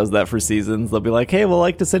EverPlate does that for seasons. They'll be like, hey, we'll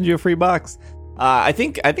like to send you a free box. I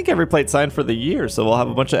think EverPlate signed for the year, so we'll have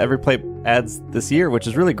a bunch of EverPlate ads this year, which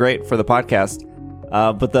is really great for the podcast.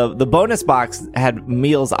 But the bonus box had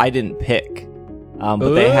meals I didn't pick.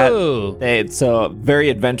 But they had so very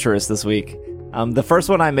adventurous this week. The first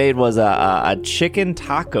one I made was a chicken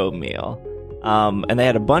taco meal. And they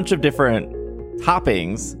had a bunch of different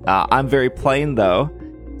toppings. I'm very plain though,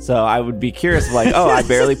 so I would be curious, like, oh, I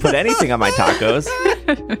barely put anything on my tacos.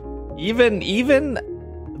 Even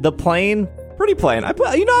the plain, pretty plain. I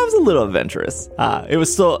was a little adventurous. It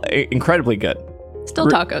was still incredibly good. Still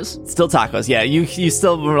tacos. Still tacos. Yeah, you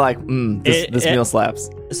still were like, this meal slaps.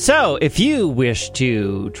 So, if you wish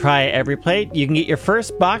to try EverPlate, you can get your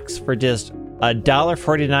first box for just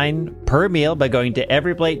 $1.49 per meal by going to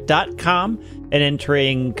everyplate.com and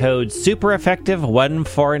entering code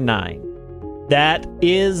SuperEffective149. That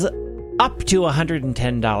is up to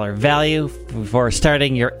 $110 value for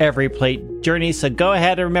starting your EverPlate journey. So go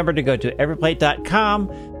ahead and remember to go to everyplate.com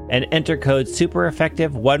and enter code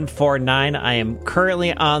SuperEffective149. I am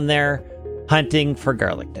currently on there hunting for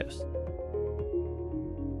garlic toast.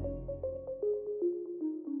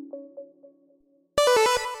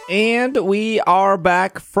 And we are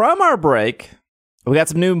back from our break. We got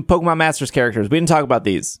some new Pokemon Masters characters. We didn't talk about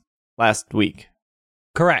these last week.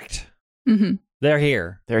 Correct. Mm-hmm. They're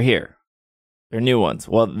here. They're here. They're new ones.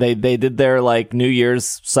 Well, they did their like New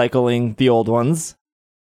Year's cycling the old ones.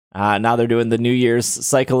 Now they're doing the New Year's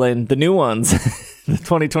cycling the new ones, the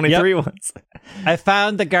 2023 ones. I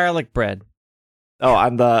found the garlic bread. Oh,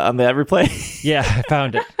 on the EverPlate? Yeah, I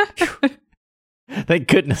found it. Thank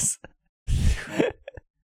goodness.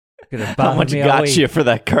 How much got you for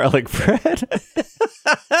that garlic bread?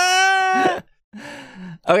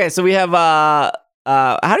 Okay, so we have how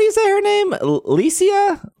do you say her name?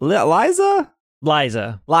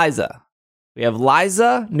 Liza. We have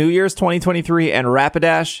Liza, New Year's 2023, and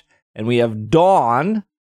Rapidash, and we have Dawn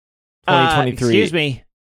 2023. Excuse me.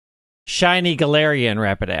 Shiny Galarian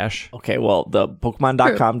Rapidash. Okay, well, the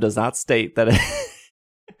Pokemon.com does not state that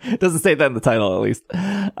it doesn't state that in the title, at least.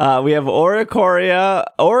 We have Oricorio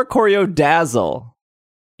Dazzle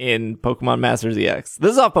in Pokemon Masters EX.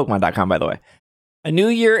 This is off Pokemon.com, by the way. A new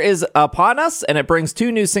year is upon us, and it brings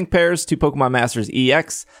 2 new sync pairs to Pokemon Masters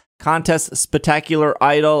EX. Contest Spectacular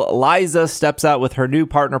Idol Liza steps out with her new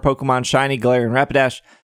partner Pokemon Shiny Galarian Rapidash.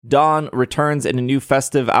 Dawn returns in a new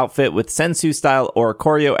festive outfit with Sensu-style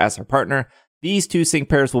Oricorio as her partner. These 2 sync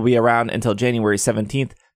pairs will be around until January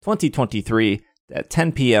 17th, 2023 at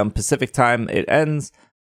 10 p.m. Pacific time. It ends.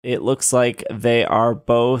 It looks like they are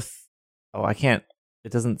both... Oh, I can't...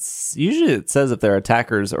 It doesn't... Usually it says if they're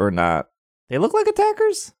attackers or not. They look like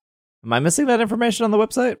attackers? Am I missing that information on the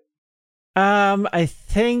website? I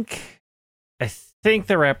think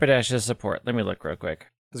the Rapidash is support. Let me look real quick.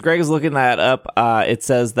 As Greg is looking that up, it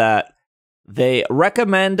says that they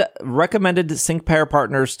recommended sync pair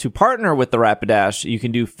partners to partner with the Rapidash. You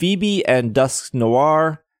can do Phoebe and Dusk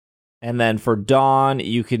Noir. And then for Dawn,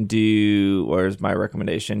 you can do... Where's my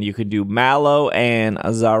recommendation? You could do Mallow and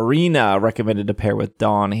Zarina, recommended to pair with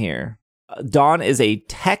Dawn here. Dawn is a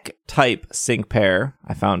tech type sync pair.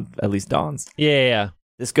 I found at least Dawn's. Yeah.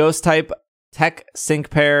 This ghost type tech sync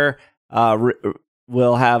pair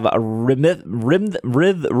will have a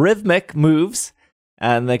rhythmic moves,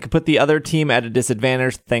 and they can put the other team at a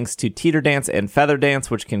disadvantage thanks to Teeter Dance and Feather Dance,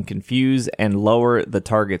 which can confuse and lower the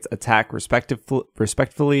target's attack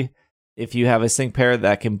respectively. If you have a sync pair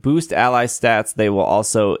that can boost ally stats, they will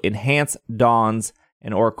also enhance Dawn's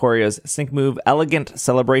and Oricorio's sync move, Elegant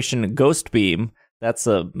Celebration Ghost Beam. That's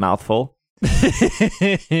a mouthful.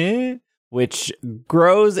 Which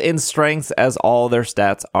grows in strength as all their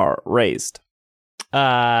stats are raised.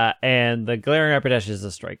 And the Galarian Rapidash is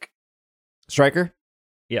a Striker?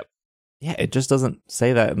 Yep. Yeah, it just doesn't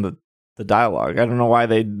say that in the dialogue. I don't know why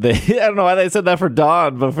they I don't know why they said that for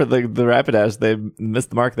Dawn, but for the Rapidash, they missed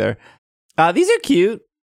the mark there. These are cute.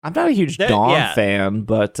 I'm not a huge Dawn fan,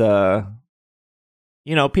 but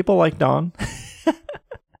people like Dawn. A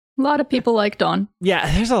lot of people like Dawn.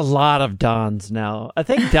 Yeah, there's a lot of Dawns now. I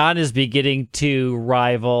think Dawn is beginning to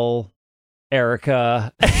rival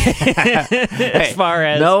Erica as far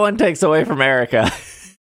as... No one takes away from Erica.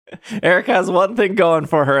 Erica has one thing going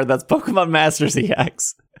for her, that's Pokemon Masters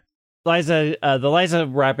EX. The Liza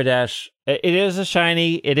Rapidash, it is a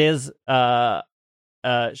shiny. It is shiny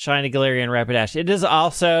Galarian Rapidash. It is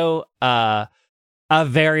also a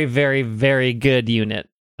very, very, very good unit.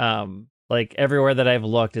 Like everywhere that I've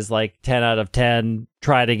looked is like 10 out of 10.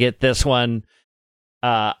 Try to get this one.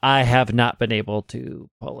 I have not been able to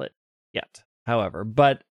pull it yet, however.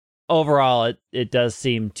 But overall, it does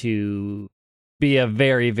seem to be a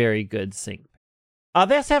very, very good sync.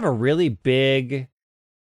 They also have a really big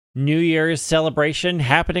New Year's celebration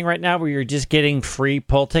happening right now where you're just getting free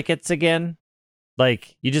pull tickets again.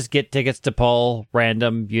 Like, you just get tickets to pull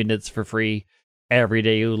random units for free every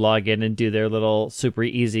day you log in and do their little super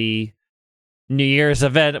easy New Year's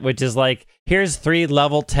event, which is like, here's 3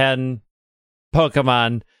 level 10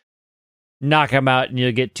 Pokemon, knock them out and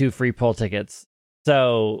you'll get 2 free pull tickets.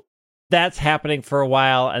 So that's happening for a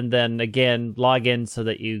while, and then again, log in so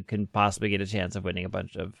that you can possibly get a chance of winning a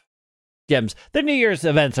bunch of gems. The New Year's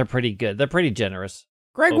events are pretty good. They're pretty generous.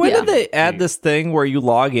 Greg, when did they add this thing where you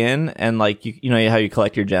log in and like you know how you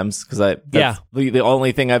collect your gems? Because the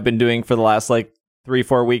only thing I've been doing for the last like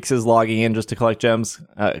 3-4 weeks is logging in just to collect gems.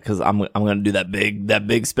 Because I'm gonna do that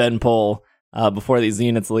big spend pull before these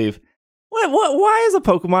units leave. What? Why is a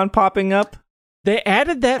Pokemon popping up? They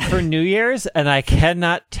added that for New Year's, and I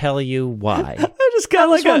cannot tell you why. I just got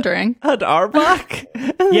like wondering. an Arbok.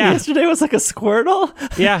 And yesterday was like a Squirtle.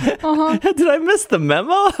 Yeah. Did I miss the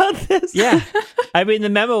memo on this? Yeah. I mean, the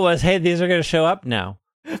memo was, hey, these are going to show up now.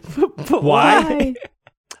 But why?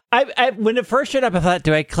 I when it first showed up, I thought,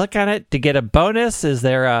 do I click on it to get a bonus? Is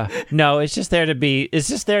there a... No, it's just there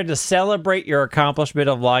to celebrate your accomplishment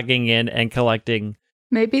of logging in and collecting.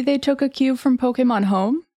 Maybe they took a cue from Pokemon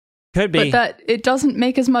Home? Could be. But that it doesn't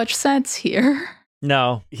make as much sense here.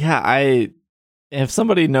 No. Yeah, if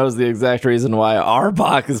somebody knows the exact reason why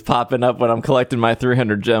Arbok is popping up when I'm collecting my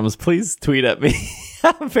 300 gems, please tweet at me.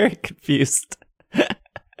 I'm very confused.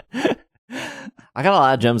 I got a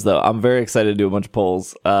lot of gems, though. I'm very excited to do a bunch of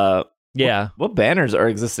polls. Yeah. What banners are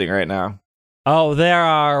existing right now? Oh, there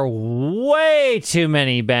are way too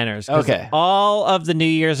many banners. Okay. All of the New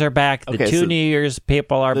Year's are back. The 2 New Year's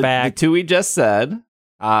people are back. The 2 we just said.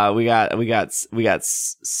 We got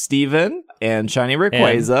Steven and Shiny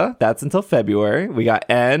Rayquaza. That's until February. We got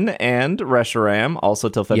N and Reshiram also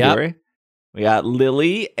till February. Yep. We got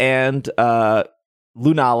Lily and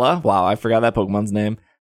Lunala. Wow, I forgot that Pokemon's name.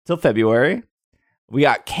 Till February. We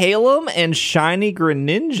got Calum and Shiny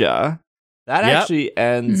Greninja. That actually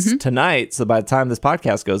ends tonight. So by the time this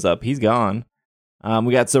podcast goes up, he's gone.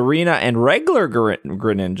 We got Zarina and regular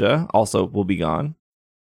Greninja also will be gone.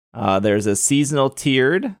 There's a seasonal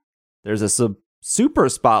tiered. There's a super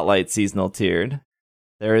spotlight seasonal tiered.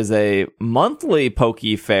 There is a monthly Poke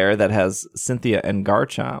Fair that has Cynthia and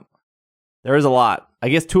Garchomp. There is a lot. I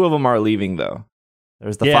guess 2 of them are leaving though.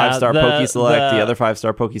 There's the 5-star Poke Select, the other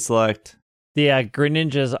 5-star Poke Select. The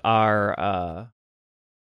Greninjas are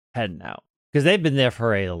heading out because they've been there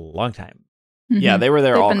for a long time. Mm-hmm. Yeah, they were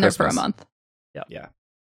there all Christmas. There for a month. Yeah.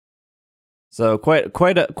 So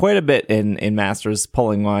quite a bit in Masters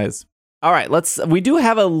polling wise. All right, we do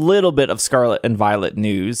have a little bit of Scarlet and Violet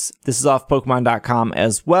news. This is off Pokemon.com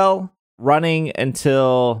as well, running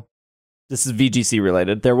until this is VGC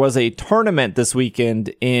related. There was a tournament this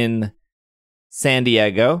weekend in San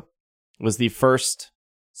Diego. It was the first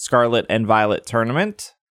Scarlet and Violet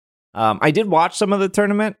tournament. I did watch some of the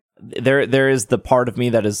tournament. There is the part of me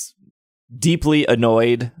that is deeply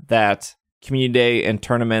annoyed that Community Day and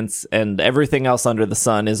tournaments and everything else under the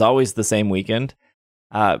sun is always the same weekend,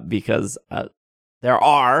 because there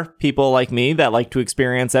are people like me that like to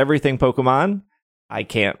experience everything Pokemon. I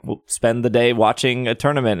can't spend the day watching a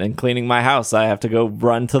tournament and cleaning my house. I have to go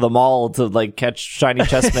run to the mall to like catch shiny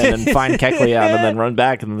Chessman and find Kecleon and then run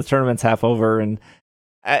back, and the tournament's half over, and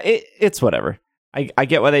it's whatever. I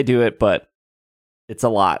get why they do it, but it's a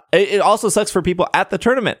lot. It also sucks for people at the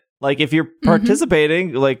tournament. Like if you're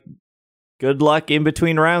participating, like good luck in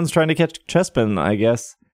between rounds trying to catch Chespin, I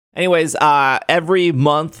guess. Anyways, every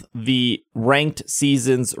month the ranked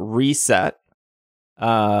seasons reset,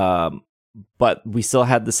 but we still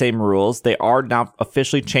had the same rules. They are now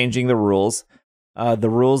officially changing the rules. The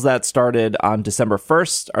rules that started on December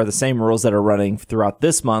 1st are the same rules that are running throughout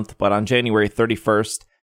this month, but on January 31st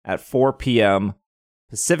at 4 p.m.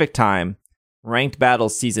 Pacific time, Ranked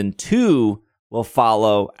Battles Season 2 will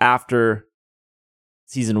follow after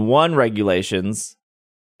Season 1 regulations,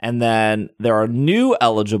 and then there are new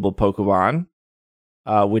eligible Pokemon,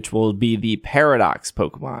 which will be the Paradox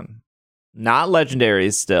Pokemon. Not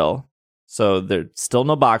legendaries still, so there's still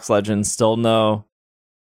no box legends, still no...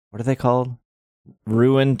 What are they called?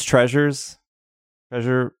 Ruined treasures?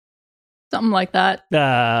 Something like that.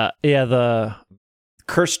 The...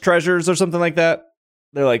 Cursed treasures or something like that.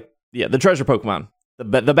 They're like, the treasure Pokemon.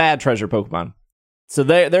 The bad treasure Pokemon. So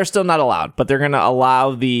they're still not allowed, but they're going to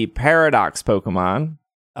allow the Paradox Pokemon,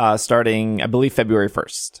 starting, I believe, February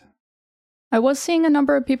 1st. I was seeing a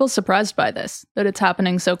number of people surprised by this, that it's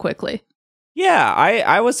happening so quickly. Yeah,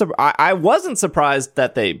 I wasn't surprised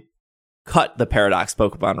that they cut the Paradox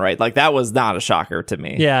Pokemon, right? Like, that was not a shocker to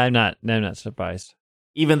me. Yeah, I'm not surprised.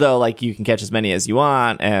 Even though, like, you can catch as many as you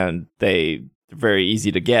want, and they're very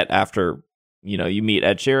easy to get after, you meet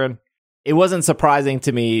Ed Sheeran. It wasn't surprising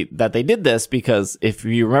to me that they did this, because if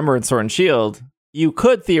you remember in Sword and Shield, you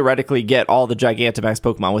could theoretically get all the Gigantamax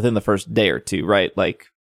Pokemon within the first day or two, right? Like,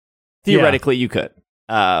 theoretically, you could.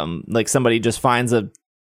 Like, somebody just finds a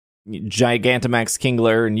Gigantamax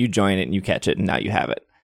Kingler, and you join it, and you catch it, and now you have it.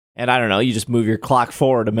 And I don't know, you just move your clock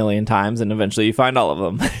forward a million times, and eventually you find all of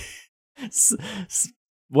them.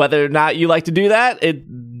 Whether or not you like to do that,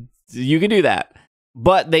 you can do that.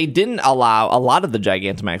 But they didn't allow a lot of the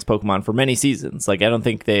Gigantamax Pokemon for many seasons. Like, I don't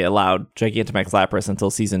think they allowed Gigantamax Lapras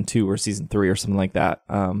until season 2 or season 3 or something like that.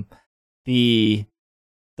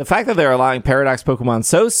 The fact that they're allowing Paradox Pokemon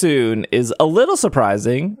so soon is a little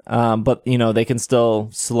surprising, but, they can still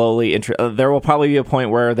slowly... there will probably be a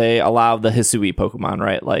point where they allow the Hisui Pokemon,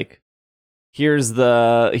 right? Like, here's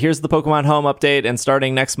the Pokemon Home update, and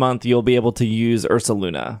starting next month, you'll be able to use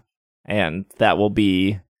Ursaluna, and that will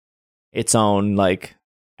be its own, like,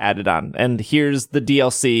 added on. And here's the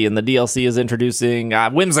DLC, and the DLC is introducing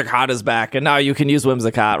Whimsicott is back, and now you can use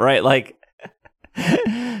Whimsicott, right? Like...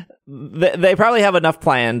 They probably have enough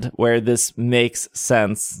planned where this makes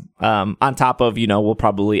sense. On top of, we'll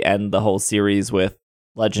probably end the whole series with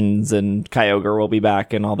Legends and Kyogre will be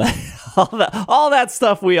back and all that, all that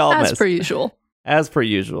stuff we all miss. As per usual. As per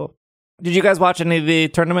usual. Did you guys watch any of the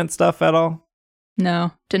tournament stuff at all?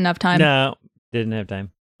 No, didn't have time. No, didn't have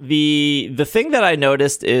time. The thing that I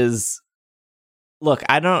noticed is, look,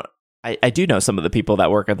 I do know some of the people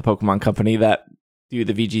that work at the Pokemon Company that do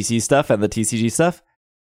the VGC stuff and the TCG stuff.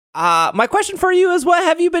 My question for you is, what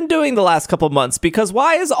have you been doing the last couple months? Because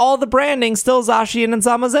why is all the branding still Zacian and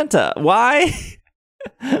Zamazenta? Why?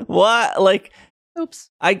 What? Like, oops.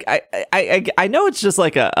 I know it's just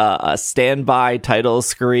like a standby title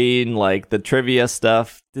screen, like the trivia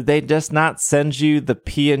stuff. Did they just not send you the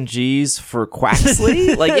PNGs for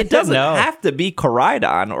Quaxley? Like, it doesn't have to be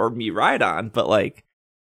Koraidon or Miraidon, but like,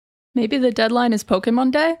 maybe the deadline is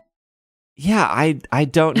Pokemon Day? Yeah, I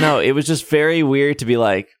don't know. It was just very weird to be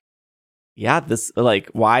like, yeah, this, like,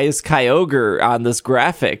 why is Kyogre on this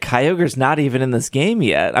graphic? Kyogre's not even in this game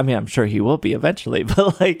yet. I mean, I'm sure he will be eventually,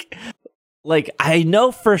 but like I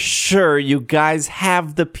know for sure you guys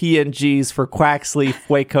have the PNGs for Quaxley,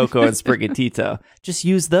 Fuecoco, and Sprigatito. Just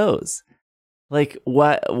use those. Like,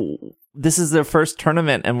 what? This is their first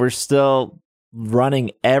tournament, and we're still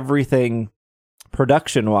running everything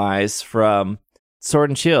production-wise from Sword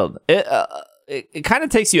and Shield. It kind of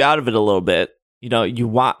takes you out of it a little bit. You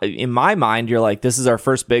want, in my mind, you're like, this is our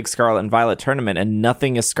first big Scarlet and Violet tournament, and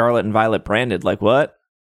nothing is Scarlet and Violet branded. Like, what?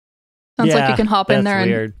 Sounds like you can hop in there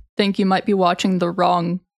weird. And think you might be watching the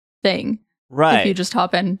wrong thing. Right. If you just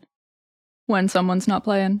hop in when someone's not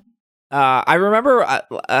playing. I remember,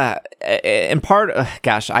 in part,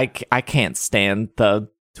 gosh, I can't stand the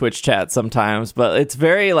Twitch chat sometimes, but it's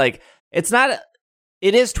very, like, it's not...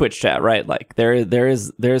 It is Twitch chat, right? Like, there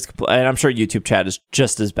is, and I'm sure YouTube chat is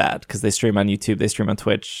just as bad because they stream on YouTube, they stream on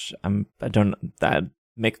Twitch.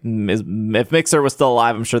 If Mixer was still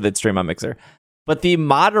alive, I'm sure they'd stream on Mixer. But the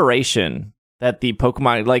moderation that the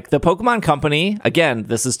Pokemon Company, again,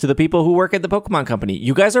 this is to the people who work at the Pokemon Company,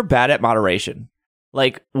 you guys are bad at moderation.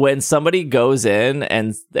 Like, when somebody goes in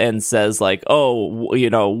and says, like, oh,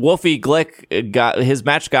 Wolfie Glick his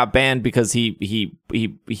match got banned because he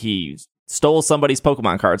stole somebody's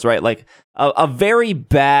Pokemon cards, right? Like, a very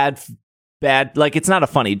bad, like, it's not a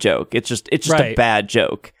funny joke. It's just right. A bad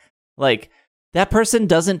joke. Like, that person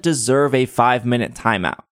doesn't deserve a 5-minute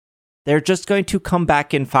timeout. They're just going to come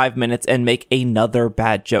back in 5 minutes and make another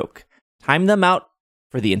bad joke. Time them out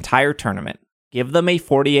for the entire tournament. Give them a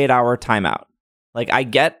 48-hour timeout. Like, I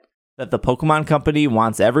get that the Pokemon Company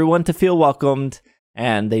wants everyone to feel welcomed,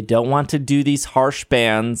 and they don't want to do these harsh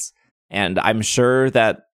bans, and I'm sure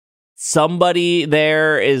that somebody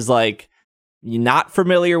there is, like, not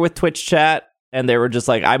familiar with Twitch chat, and they were just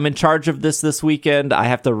like, I'm in charge of this weekend. I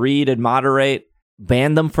have to read and moderate.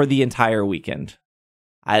 Ban them for the entire weekend.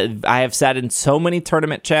 I have sat in so many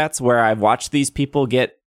tournament chats where I've watched these people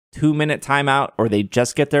get 2-minute timeout, or they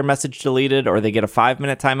just get their message deleted, or they get a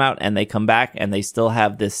 5-minute timeout, and they come back and they still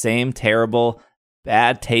have this same terrible,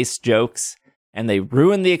 bad taste jokes, and they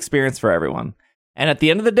ruin the experience for everyone. And at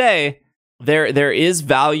the end of the day, there is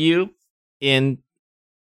value in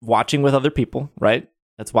watching with other people, right?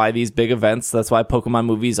 That's why these big events, that's why Pokemon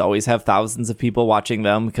movies always have thousands of people watching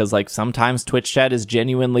them, because like sometimes Twitch chat is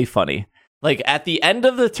genuinely funny. Like at the end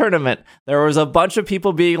of the tournament, there was a bunch of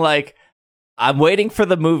people being like, I'm waiting for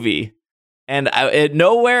the movie. And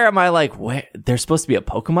nowhere am I like, wait, there's supposed to be a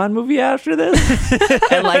Pokemon movie after this?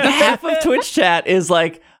 And like half of Twitch chat is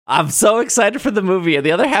like, I'm so excited for the movie. And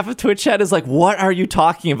the other half of Twitch chat is like, what are you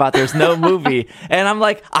talking about? There's no movie. And I'm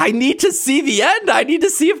like, I need to see the end. I need to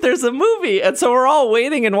see if there's a movie. And so we're all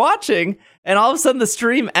waiting and watching. And all of a sudden the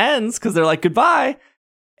stream ends because they're like, goodbye.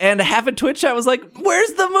 And half of Twitch chat was like,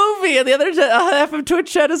 where's the movie? And the other half of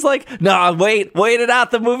Twitch chat is like, no, wait it out.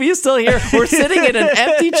 The movie is still here. We're sitting in an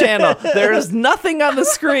empty channel. There is nothing on the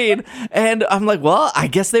screen. And I'm like, well, I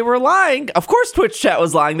guess they were lying. Of course Twitch chat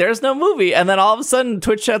was lying. There's no movie. And then all of a sudden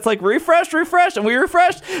Twitch chat's like, refresh. And we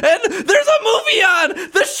refreshed. And there's a movie on.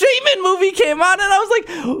 The Shaman movie came on. And I was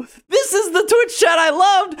like, this is the Twitch chat I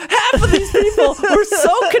loved. Half of these people were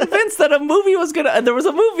so convinced that a movie was going to, and there was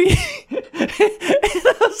a movie. And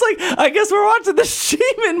I was like, I guess we're watching the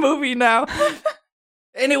Shaman movie now.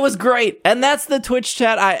 And it was great. And that's the Twitch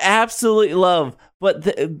chat I absolutely love. But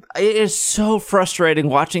it is so frustrating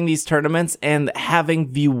watching these tournaments and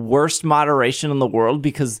having the worst moderation in the world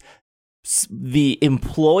because the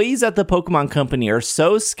employees at the Pokemon Company are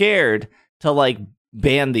so scared to like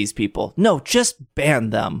ban these people. No, just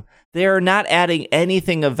ban them. They are not adding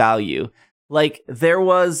anything of value. Like there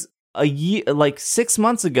was a year, like 6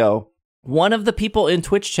 months ago, one of the people in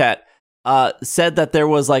Twitch chat said that there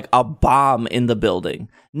was like a bomb in the building.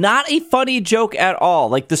 Not a funny joke at all.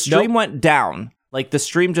 Like the stream went down. Like the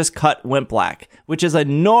stream just went black, which is a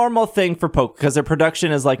normal thing for Poke because their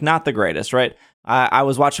production is like not the greatest, right? I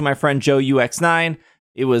was watching my friend Joe UX9.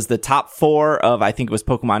 It was the top 4 of, I think it was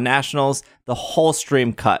Pokemon Nationals. The whole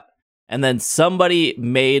stream cut. And then somebody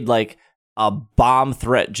made like a bomb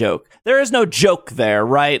threat joke. There is no joke there,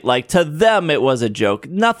 right? Like to them, it was a joke.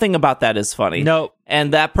 Nothing about that is funny. No.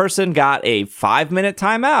 And that person got a 5-minute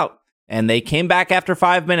timeout and they came back after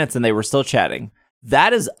 5 minutes and they were still chatting.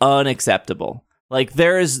 That is unacceptable. Like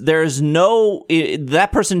there's no,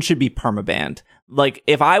 that person should be permabanned. Like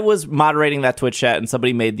if I was moderating that Twitch chat and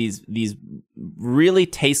somebody made these really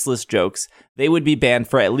tasteless jokes, they would be banned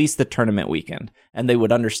for at least the tournament weekend. And they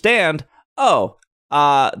would understand,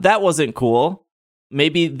 that wasn't cool.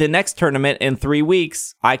 Maybe the next tournament in 3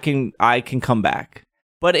 weeks, I can come back.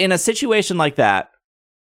 But in a situation like that,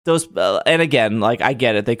 those and again, like I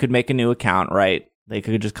get it, they could make a new account, right? They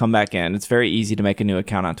could just come back in. It's very easy to make a new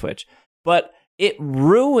account on Twitch, but it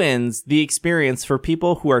ruins the experience for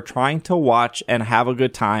people who are trying to watch and have a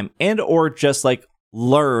good time and or just like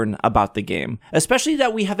learn about the game, especially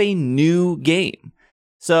that we have a new game.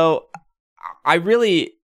 So I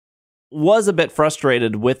really was a bit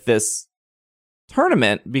frustrated with this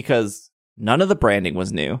tournament because none of the branding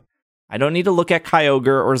was new. I don't need to look at Kyogre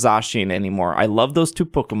or Zacian anymore. I love those 2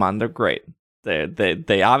 Pokemon. They're great.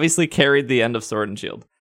 They obviously carried the end of Sword and Shield.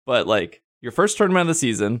 But like your first tournament of the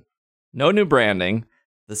season, no new branding,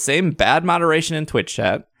 the same bad moderation in Twitch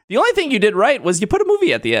chat. The only thing you did right was you put a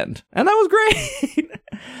movie at the end, and that was great.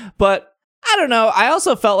 But I don't know. I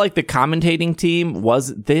also felt like the commentating team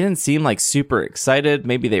they didn't seem like super excited.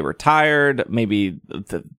 Maybe they were tired. Maybe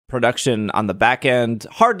the production on the back end.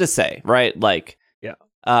 Hard to say, right? Like, yeah.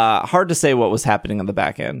 Hard to say what was happening on the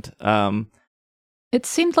back end. It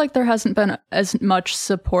seemed like there hasn't been as much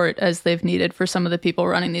support as they've needed for some of the people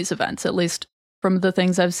running these events, at least from the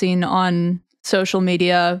things I've seen on social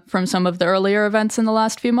media from some of the earlier events in the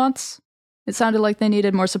last few months. It sounded like they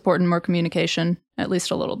needed more support and more communication, at least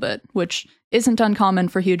a little bit, which isn't uncommon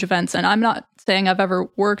for huge events. And I'm not saying I've ever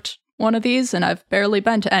worked one of these, and I've barely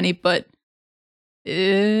been to any, but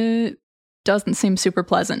it doesn't seem super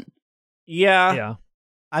pleasant. Yeah.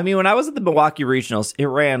 I mean, when I was at the Milwaukee Regionals, it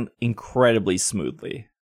ran incredibly smoothly,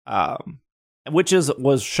 which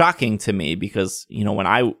was shocking to me because, you know,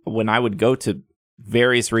 when I would go to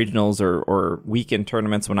various regionals or weekend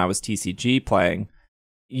tournaments when I was TCG playing,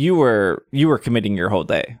 you were committing your whole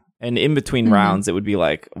day. And in between rounds, it would be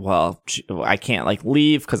like, well, I can't like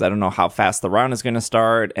leave because I don't know how fast the round is going to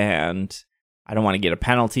start. And I don't want to get a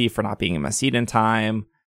penalty for not being in my seat in time.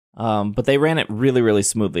 But they ran it really, really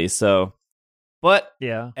smoothly. So, but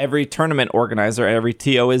yeah, every tournament organizer, every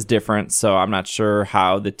TO is different. So I'm not sure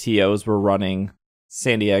how the TOs were running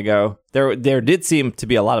San Diego. There did seem to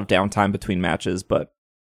be a lot of downtime between matches, but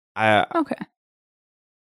I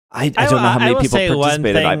don't know how many people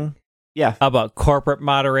participated. Yeah, about corporate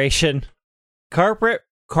moderation. Corporate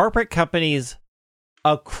companies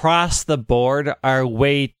across the board are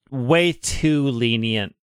way too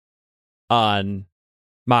lenient on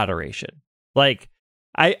moderation. Like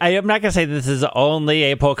I am not going to say this is only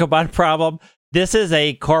a Pokemon problem. This is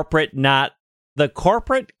a corporate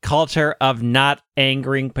culture of not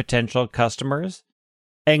angering potential customers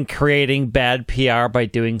and creating bad PR by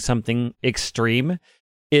doing something extreme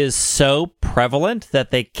is so prevalent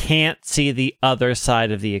that they can't see the other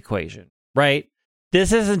side of the equation, right?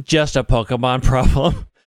 This isn't just a Pokemon problem,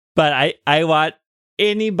 but I want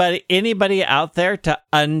anybody out there to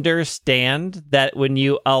understand that when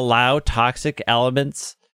you allow toxic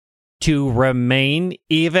elements to remain,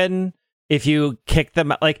 even if you kick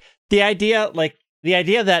them out, like the idea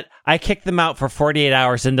that I kick them out for 48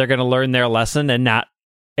 hours and they're going to learn their lesson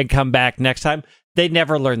and come back next time, they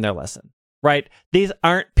never learn their lesson, right? These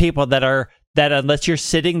aren't people that unless you're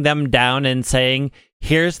sitting them down and saying,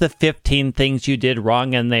 here's the 15 things you did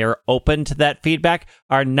wrong, and they are open to that feedback,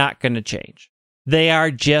 are not going to change. They are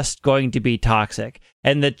just going to be toxic.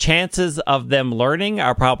 And the chances of them learning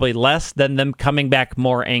are probably less than them coming back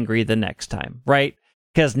more angry the next time, right?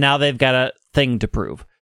 Because now they've got a thing to prove.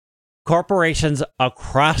 Corporations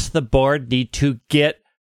across the board need to get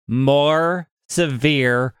more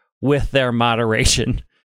severe with their moderation.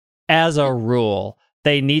 As a rule,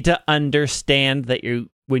 they need to understand that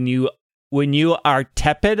when you are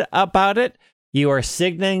tepid about it, you are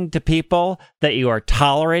signaling to people that you are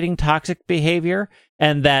tolerating toxic behavior,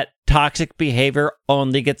 and that toxic behavior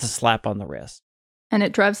only gets a slap on the wrist. And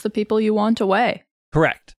it drives the people you want away.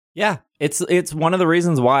 Correct. Yeah, it's one of the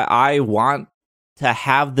reasons why I want to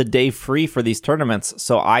have the day free for these tournaments,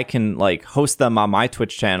 so I can like host them on my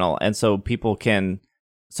Twitch channel, and so people can,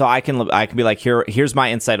 so I can be like, here's my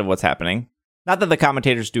insight of what's happening. Not that the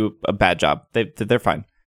commentators do a bad job; they're fine.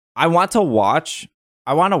 I want to watch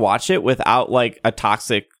it without like a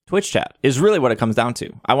toxic Twitch chat, is really what it comes down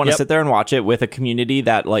to. I want to sit there and watch it with a community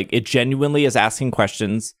that like it genuinely is asking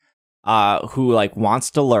questions, who like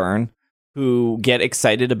wants to learn, who get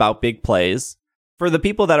excited about big plays. For the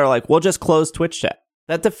people that are like, we'll just close Twitch chat.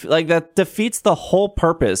 That defeats the whole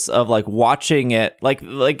purpose of like watching it.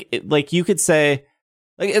 Like you could say,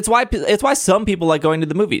 like it's why some people like going to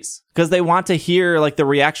the movies, because they want to hear like the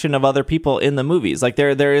reaction of other people in the movies. Like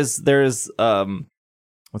there's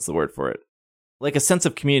what's the word for it? Like a sense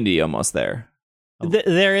of community almost there.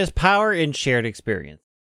 There is power in shared experience,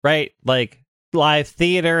 right? Like live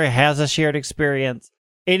theater has a shared experience.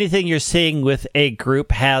 Anything you're seeing with a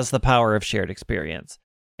group has the power of shared experience.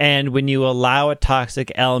 And when you allow a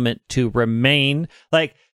toxic element to remain,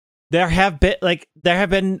 like there have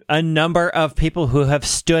been a number of people who have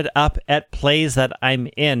stood up at plays that I'm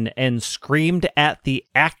in and screamed at the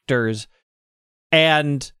actors,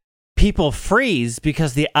 and people freeze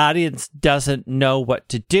because the audience doesn't know what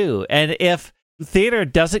to do. And if theater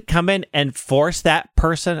doesn't come in and force that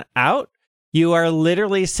person out, you are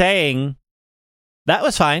literally saying, that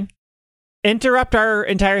was fine. Interrupt our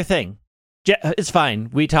entire thing. It's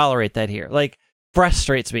fine. We tolerate that here. Like,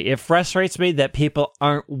 frustrates me. It frustrates me that people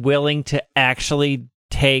aren't willing to actually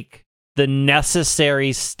take the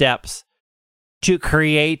necessary steps to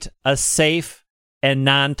create a safe and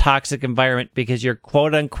non-toxic environment, because you're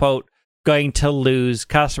quote unquote going to lose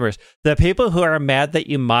customers. The people who are mad that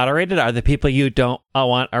you moderated are the people you don't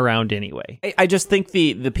want around anyway. I just think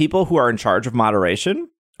the people who are in charge of moderation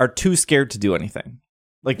are too scared to do anything.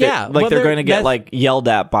 Like, they're going to get like yelled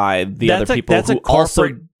at by the other people who also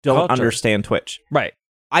don't understand Twitch. Right.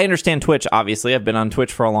 I understand Twitch, obviously. I've been on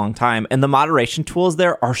Twitch for a long time, and the moderation tools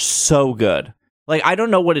there are so good. Like, I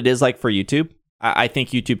don't know what it is like for YouTube. I think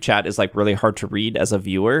YouTube chat is like really hard to read as a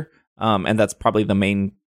viewer. And that's probably the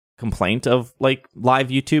main complaint of like live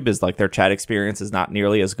YouTube, is like their chat experience is not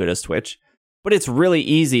nearly as good as Twitch. But it's really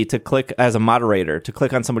easy to click as a moderator, to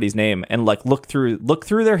click on somebody's name and like look through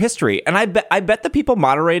their history. And I bet the people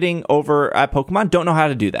moderating over at Pokemon don't know how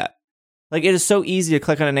to do that. Like, it is so easy to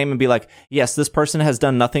click on a name and be like, yes, this person has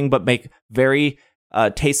done nothing but make very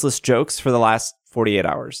tasteless jokes for the last 48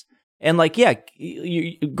 hours. And like, yeah,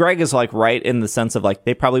 Greg is like right in the sense of like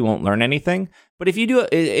they probably won't learn anything. But if you do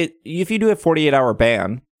if you do a 48-hour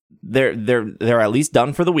ban, they're at least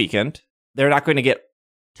done for the weekend. They're not going to get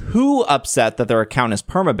too upset that their account is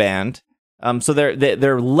permabanned, so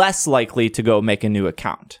they're less likely to go make a new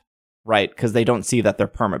account, right? Because they don't see that they're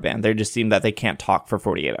permabanned. They just see that they can't talk for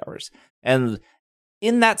 48 hours. And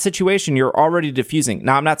in that situation, you're already diffusing.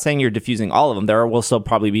 Now, I'm not saying you're diffusing all of them. There will still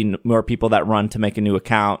probably be more people that run to make a new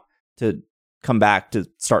account to come back to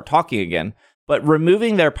start talking again. But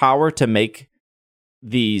removing their power to make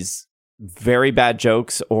these very bad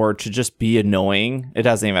jokes or to just be annoying. It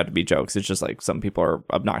doesn't even have to be jokes. It's just like some people are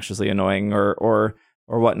obnoxiously annoying or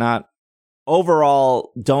whatnot.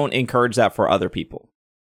 Overall, don't encourage that for other people.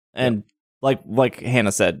 And like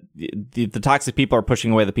Hannah said, the toxic people are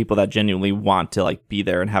pushing away the people that genuinely want to like be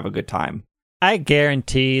there and have a good time. I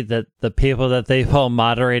guarantee that the people that they call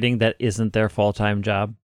moderating, that isn't their full-time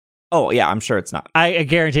job. Oh, yeah, I'm sure it's not. I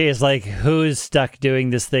guarantee it's like, who's stuck doing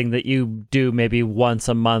this thing that you do maybe once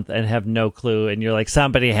a month and have no clue, and you're like,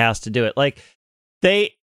 somebody has to do it. Like,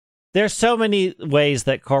 there's so many ways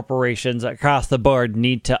that corporations across the board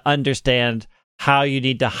need to understand how you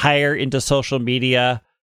need to hire into social media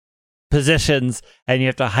positions, and you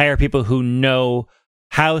have to hire people who know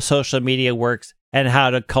how social media works and how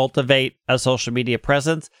to cultivate a social media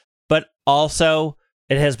presence. But also,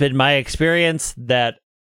 it has been my experience that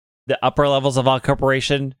the upper levels of our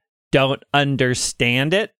corporation don't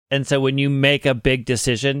understand it. And so when you make a big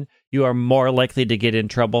decision, you are more likely to get in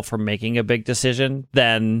trouble for making a big decision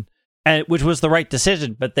which was the right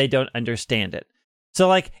decision, but they don't understand it. So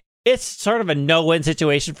like, it's sort of a no-win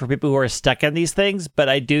situation for people who are stuck in these things. But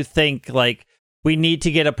I do think like we need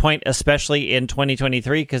to get a point, especially in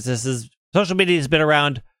 2023, because social media has been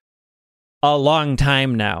around a long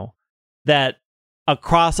time now, that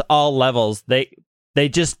across all levels, they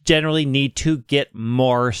just generally need to get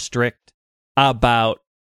more strict about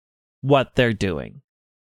what they're doing.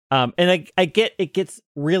 And I get it gets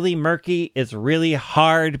really murky. It's really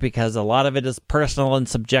hard because a lot of it is personal and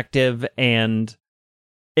subjective, and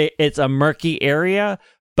it's a murky area.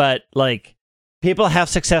 But like, people have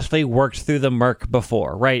successfully worked through the murk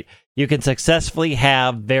before, right? You can successfully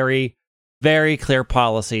have very, very clear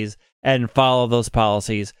policies and follow those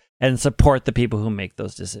policies and support the people who make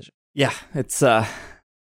those decisions. Yeah, it's not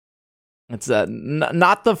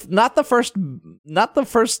the first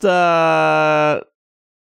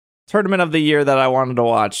tournament of the year that I wanted to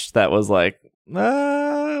watch. That was like,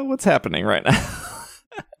 what's happening right now?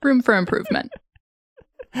 Room for improvement.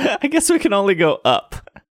 I guess we can only go up.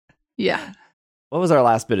 Yeah. What was our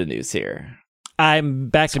last bit of news here? I'm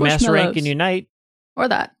back to Master Rank and Unite. Or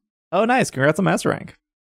that. Oh, nice. Congrats on Master Rank.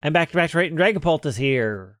 I'm back to Master Rank and Dragapult is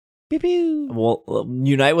here. Pew pew. Well,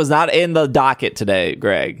 Unite was not in the docket today,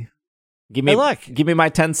 Greg. Give me my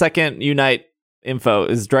 10-second Unite info.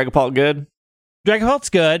 Is Dragapult good? Dragapult's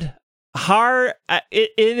good. Hard.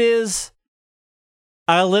 It is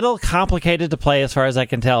a little complicated to play as far as I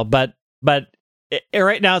can tell, but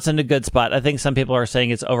right now it's in a good spot. I think some people are saying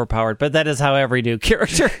it's overpowered, but that is how every new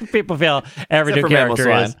character people feel every new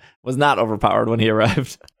character was not overpowered when he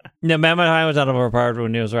arrived. No, Mammoth was not overpowered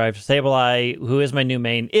when he was arrived. Sableye, who is my new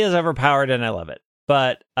main, is overpowered, and I love it.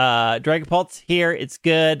 But Dragapult's here. It's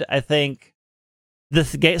good. I think the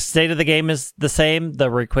state of the game is the same. The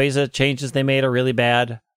Rayquaza changes they made are really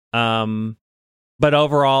bad. But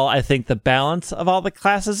overall, I think the balance of all the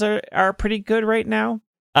classes are pretty good right now.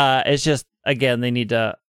 It's just, again, they need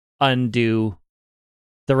to undo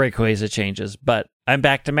the Rayquaza changes. But I'm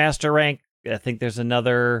back to Master Rank. I think there's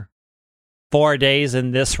another 4 days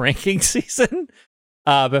in this ranking season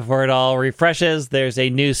before it all refreshes. There's a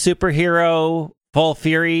new superhero Full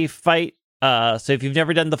Fury fight. So if you've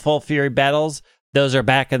never done the Full Fury battles, those are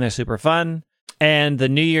back and they're super fun. And the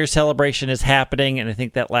New Year celebration is happening, and I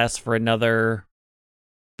think that lasts for another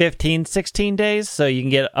 15, 16 days. So you can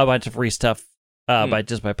get a bunch of free stuff by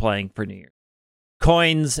playing for New Year.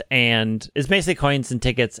 Coins, and it's basically coins and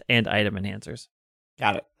tickets and item enhancers.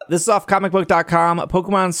 Got it. This is off comicbook.com.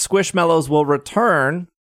 Pokemon Squishmallows will return.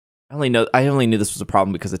 I only knew this was a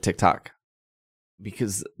problem because of TikTok.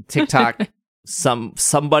 Because TikTok,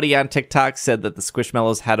 somebody on TikTok said that the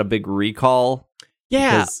Squishmallows had a big recall.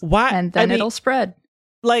 Yeah, why? And then it'll spread.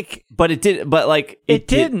 But it did. But it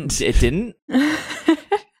didn't. It didn't.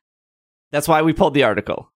 That's why we pulled the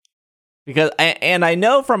article. Because I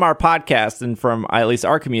know from our podcast and from at least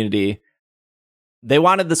our community, they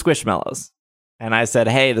wanted the Squishmallows. And I said,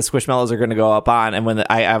 hey, the Squishmallows are going to go up on. And when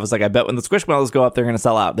I was like, I bet when the Squishmallows go up, they're going to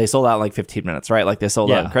sell out. They sold out in like 15 minutes, right? Like they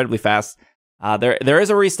sold out incredibly fast. There is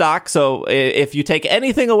a restock. So if you take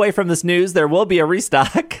anything away from this news, there will be a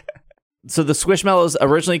restock. So the Squishmallows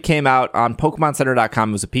originally came out on PokemonCenter.com.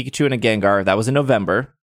 It was a Pikachu and a Gengar. That was in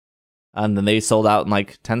November. And then they sold out in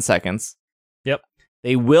like 10 seconds. Yep.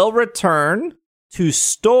 They will return to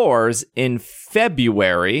stores in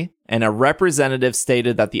February, and a representative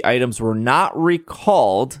stated that the items were not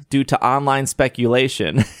recalled due to online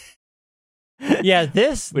speculation. Yeah,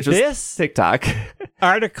 this TikTok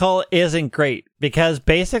article isn't great because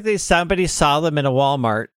basically somebody saw them in a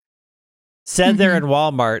Walmart, said they're in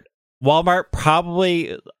Walmart. Walmart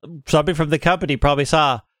probably, somebody from the company probably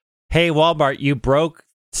saw, hey, Walmart, you broke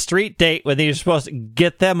street date when you're supposed to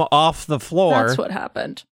get them off the floor. That's what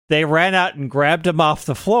happened. They ran out and grabbed them off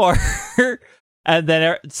the floor. And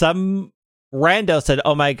then some Rando said,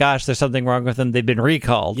 "Oh my gosh, there's something wrong with them. They've been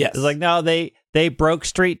recalled." Yes. It's like, no, they broke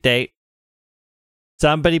street date.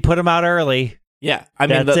 Somebody put them out early. Yeah, I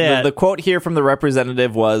mean, the quote here from the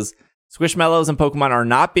representative was, Squishmallows and Pokemon are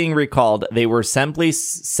not being recalled. They were simply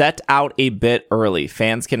set out a bit early.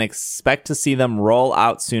 Fans can expect to see them roll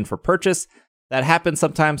out soon for purchase. That happens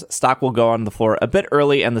sometimes. Stock will go on the floor a bit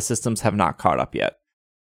early, and the systems have not caught up yet.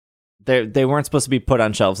 They weren't supposed to be put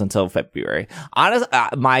on shelves until February. Honestly,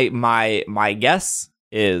 my guess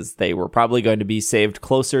is they were probably going to be saved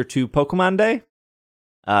closer to Pokemon Day.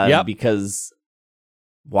 Because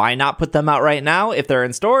why not put them out right now if they're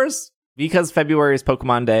in stores? Because February is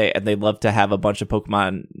Pokemon Day, and they'd love to have a bunch of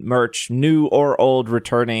Pokemon merch, new or old,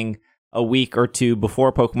 returning a week or two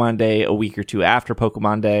before Pokemon Day, a week or two after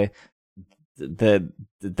Pokemon Day.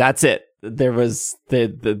 That's it. There was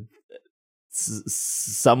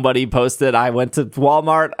somebody posted, I went to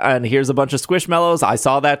Walmart and here's a bunch of Squishmallows. I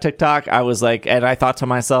saw that TikTok. I was like, and I thought to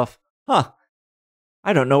myself,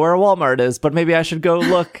 I don't know where a Walmart is, but maybe I should go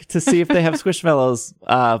look to see if they have Squishmallows.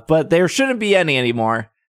 But there shouldn't be any anymore.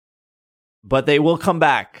 But they will come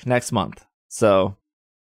back next month. So,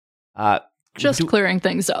 just clearing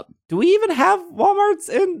things up. Do we even have Walmarts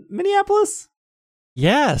in Minneapolis?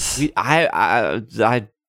 Yes. I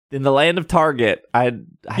in the land of Target.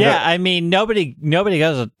 I mean, nobody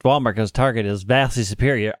goes to Walmart because Target is vastly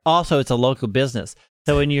superior. Also, it's a local business.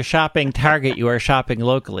 So when you're shopping Target, you are shopping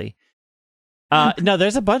locally. No,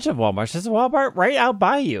 there's a bunch of Walmarts. There's a Walmart right out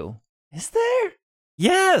by you. Is there?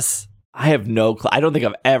 Yes. I have no clue. I don't think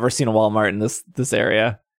I've ever seen a Walmart in this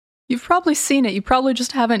area. You've probably seen it. You probably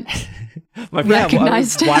just haven't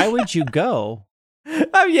recognized it. Why would you go?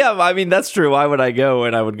 Yeah, I mean, that's true. Why would I go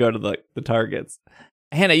when I would go to the Targets?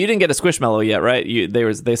 Hannah, you didn't get a Squishmallow yet, right?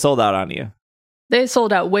 They sold out on you. They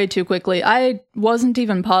sold out way too quickly. I wasn't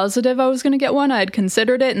even positive I was going to get one. I had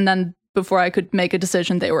considered it, and then before I could make a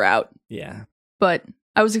decision, they were out. Yeah. But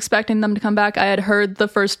I was expecting them to come back. I had heard the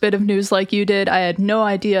first bit of news like you did. I had no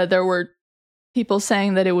idea there were people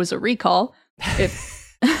saying that it was a recall.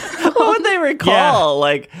 What would they recall? Yeah.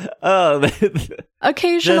 Like,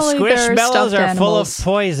 occasionally the there are Squishmallows stuffed are full of animals.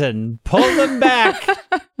 poison. Pull them back.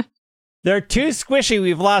 They're too squishy.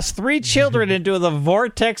 We've lost 3 children into the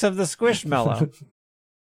vortex of the Squishmallow.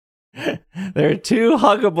 They're too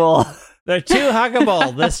huggable. They're too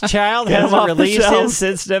huggable. This child Get 'em hasn't off the released shelves. his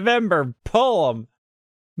since November. Pull them.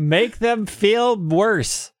 Make them feel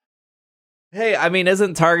worse. Hey, I mean,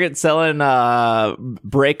 isn't Target selling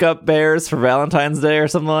breakup bears for Valentine's Day or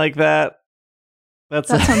something like that? That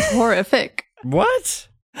sounds horrific. What?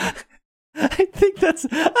 I think that's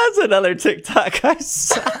another TikTok I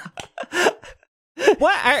saw.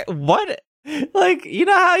 What? Like, you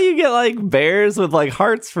know how you get like bears with like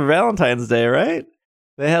hearts for Valentine's Day, right?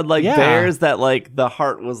 They had like bears that like the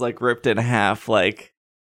heart was like ripped in half, like,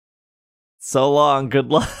 so long,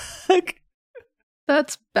 good luck.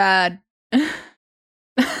 That's bad.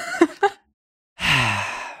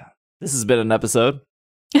 This has been an episode.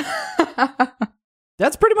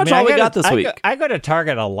 That's pretty much all we got this week. I go to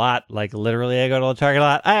Target a lot. Like, literally, I go to Target a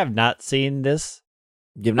lot. I have not seen this.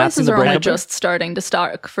 You've not seen Prices the are only breakup bear? just starting to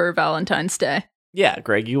stock for Valentine's Day. Yeah,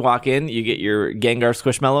 Greg, you walk in, you get your Gengar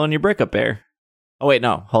Squishmallow and your breakup bear. Oh, wait,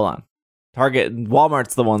 no, hold on. Target,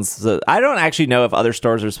 Walmart's the ones. I don't actually know if other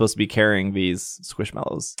stores are supposed to be carrying these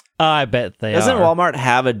Squishmallows. I bet they Doesn't are. Walmart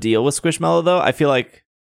have a deal with Squishmallow, though? I feel like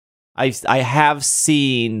I have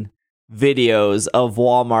seen videos of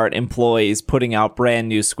Walmart employees putting out brand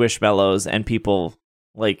new Squishmallows and people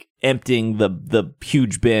like emptying the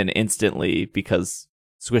huge bin instantly because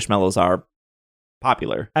Squishmallows are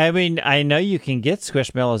popular. I mean, I know you can get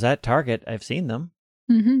Squishmallows at Target. I've seen them.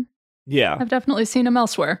 Mm-hmm. Yeah. I've definitely seen them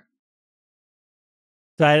elsewhere.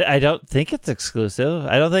 So I don't think it's exclusive.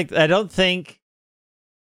 I don't think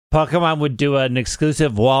Pokemon would do an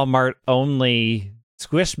exclusive Walmart only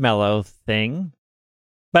Squishmallow thing.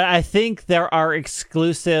 But I think there are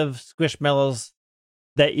exclusive Squishmallows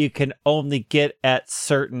that you can only get at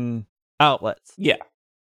certain outlets. Yeah.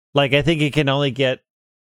 Like, I think you can only get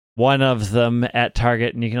one of them at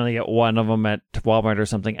Target and you can only get one of them at Walmart or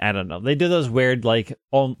something. I don't know. They do those weird, like,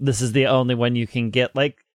 this is the only one you can get.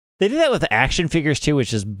 Like, they do that with action figures too,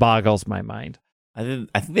 which just boggles my mind. I think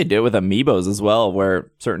they did it with amiibos as well,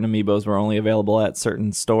 where certain amiibos were only available at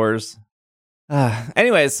certain stores.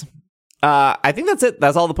 Anyways, I think that's it.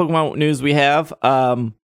 That's all the Pokemon news we have.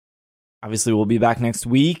 Obviously, we'll be back next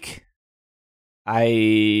week.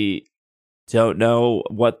 I don't know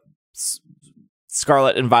what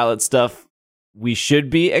Scarlet and Violet stuff we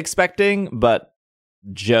should be expecting, but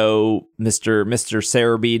Joe, Mr.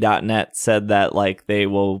 Cerebi.net said that like they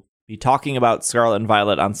will be talking about Scarlet and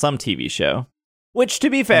Violet on some TV show. Which, to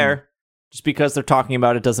be fair, just because they're talking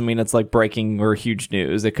about it doesn't mean it's like breaking or huge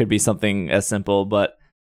news. It could be something as simple, but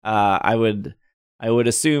I would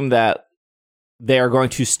assume that they are going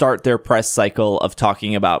to start their press cycle of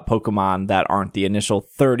talking about Pokemon that aren't the initial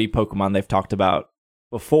 30 Pokemon they've talked about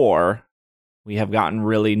before. We have gotten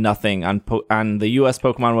really nothing on the US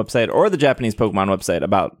Pokemon website or the Japanese Pokemon website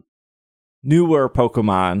about newer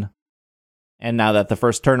Pokemon. And now that the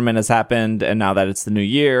first tournament has happened, and now that it's the new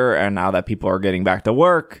year, and now that people are getting back to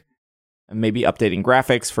work, and maybe updating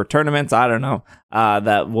graphics for tournaments, I don't know,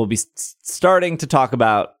 that we'll be starting to talk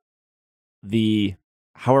about the...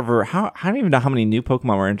 However, I don't even know how many new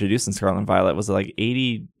Pokemon were introduced in Scarlet and Violet. Was it like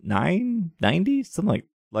 89, 90? Something like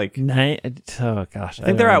oh gosh. I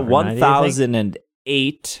think they're at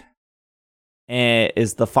 1008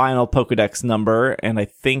 is the final Pokedex number. And I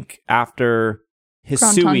think after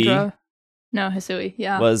Hisui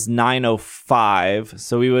was 905.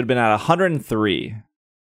 So we would have been at 103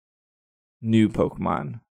 new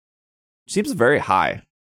Pokemon. Seems very high.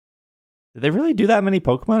 Did they really do that many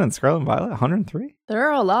Pokemon in Scarlet and Violet? 103? There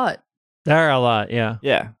are a lot. There are a lot, yeah.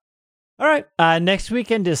 Yeah. All right. Next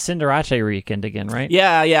weekend is Cinderace weekend again, right?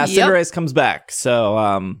 Yeah. Yep. Cinderace comes back.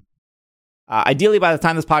 So ideally, by the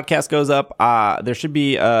time this podcast goes up, there should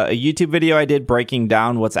be a YouTube video I did breaking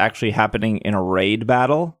down what's actually happening in a raid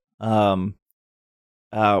battle. We're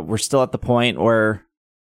still at the point where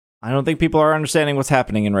I don't think people are understanding what's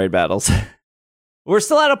happening in raid battles. We're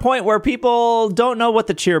still at a point where people don't know what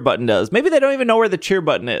the cheer button does. Maybe they don't even know where the cheer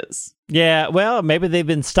button is. Yeah, well, maybe they've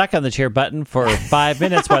been stuck on the cheer button for 5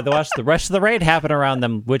 minutes while they watch the rest of the raid happen around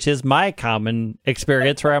them, which is my common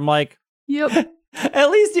experience where I'm like, Yep.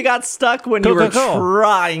 At least you got stuck when you were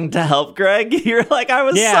trying to help, Greg. You're like, I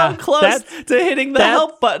was so close to hitting the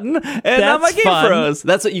help button, and now my game froze.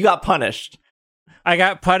 That's what you got punished. I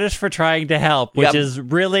got punished for trying to help, which is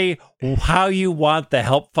really how you want the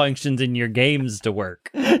help functions in your games to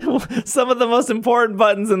work. Some of the most important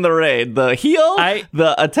buttons in the raid: the heal,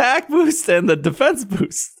 the attack boost, and the defense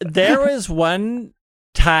boost. There was one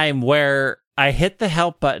time where I hit the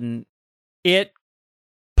help button. It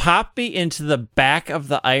popped me into the back of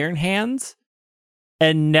the Iron Hands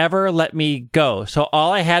and never let me go. So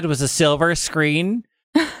all I had was a silver screen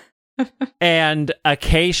and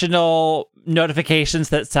occasional notifications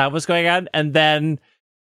that sound was going on. And then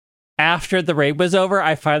after the raid was over,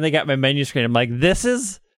 I finally got my menu screen. I'm like, I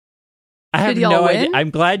have no idea. I'm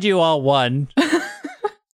glad you all won.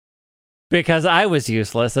 Because I was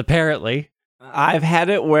useless, apparently. I've had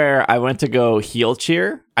it where I went to go heal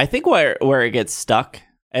cheer. I think where it gets stuck,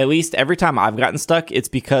 at least every time I've gotten stuck, it's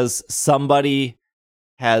because somebody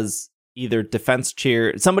has either defense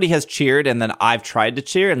cheer, somebody has cheered and then I've tried to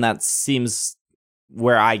cheer, and that seems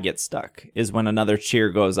where I get stuck, is when another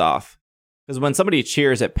cheer goes off. Because when somebody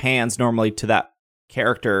cheers, it pans normally to that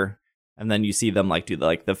character, and then you see them like do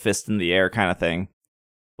the fist in the air kind of thing.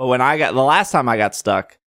 But when the last time I got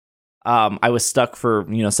stuck, I was stuck for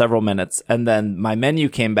several minutes, and then my menu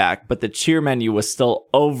came back, but the cheer menu was still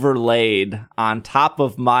overlaid on top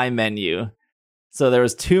of my menu. So there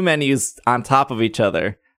was two menus on top of each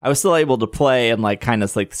other. I was still able to play and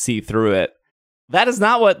see through it. That is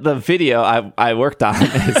not what the video I worked on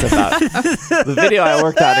is about. The video I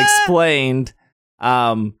worked on explained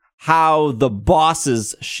how the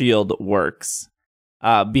boss's shield works.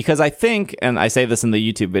 Because I think, and I say this in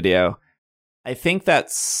the YouTube video, I think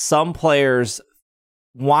that some players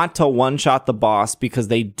want to one-shot the boss because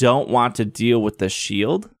they don't want to deal with the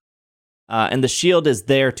shield. And the shield is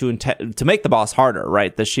there to make the boss harder,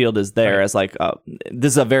 right? The shield is there as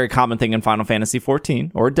this is a very common thing in Final Fantasy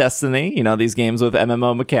XIV or Destiny, these games with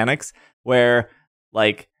MMO mechanics where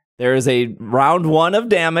there is a round 1 of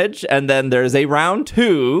damage and then there's a round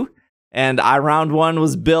 2, and round 1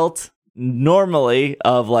 was built normally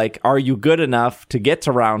of are you good enough to get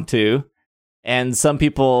to round 2? And some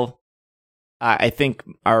people, I think,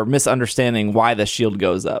 are misunderstanding why the shield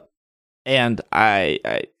goes up. And I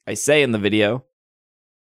say in the video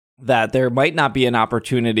that there might not be an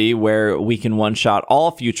opportunity where we can one-shot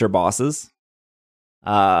all future bosses.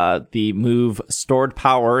 The move Stored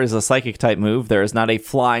Power is a psychic type move. There is not a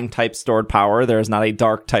flying type stored power. There is not a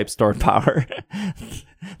dark type stored power.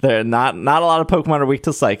 There are not a lot of Pokemon are weak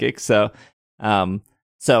to psychic. So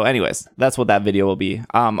anyways, that's what that video will be.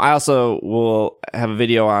 I also will have a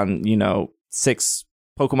video on 6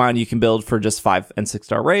 Pokemon you can build for just 5 and 6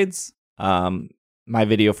 star raids. My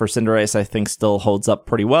video for Cinderace, I think, still holds up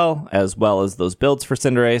pretty well as those builds for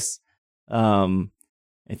Cinderace.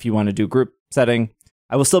 If you want to do group setting,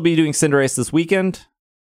 I will still be doing Cinderace this weekend.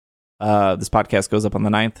 This podcast goes up on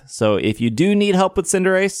the 9th. So if you do need help with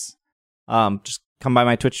Cinderace, just come by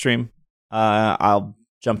my Twitch stream. I'll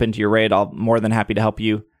jump into your raid. I'm more than happy to help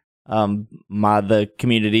you. The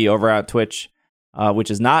community over at Twitch, which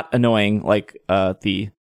is not annoying like the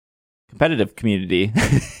competitive community.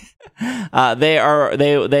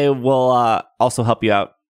 They will also help you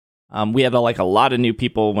out. We had a lot of new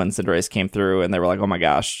people when Cinderace came through, and they were like, "Oh my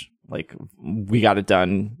gosh, like we got it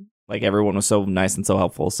done." Like everyone was so nice and so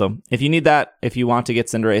helpful. So if you need that, if you want to get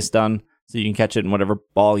Cinderace done, so you can catch it in whatever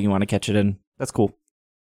ball you want to catch it in, that's cool.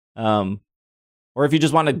 Or if you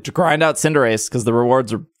just want to grind out Cinderace because the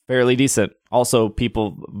rewards are fairly decent. Also,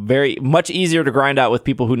 people very much easier to grind out with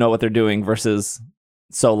people who know what they're doing versus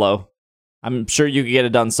solo. I'm sure you could get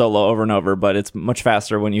it done solo over and over, but it's much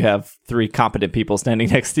faster when you have 3 competent people standing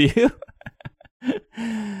next to you.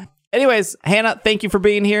 Anyways, Hannah, thank you for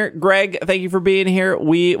being here. Greg, thank you for being here.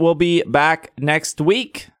 We will be back next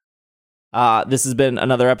week. This has been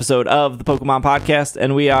another episode of the Pokemon Podcast,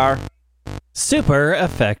 and we are super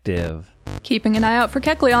effective. Keeping an eye out for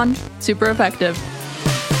Kecleon. Super effective.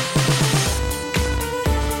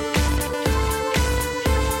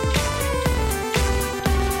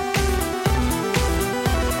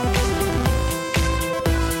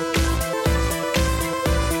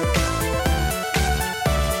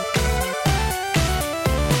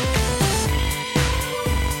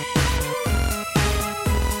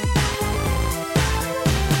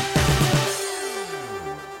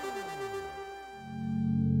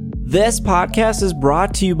 This podcast is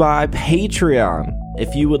brought to you by Patreon.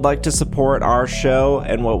 If you would like to support our show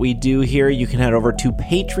and what we do here, you can head over to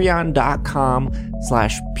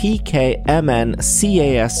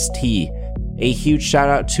patreon.com/PKMNCAST. A huge shout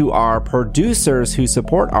out to our producers who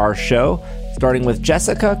support our show, starting with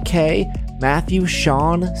Jessica K, Matthew,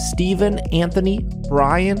 Sean, Stephen, Anthony,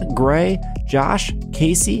 Brian, Gray, Josh,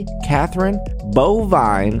 Casey, Catherine,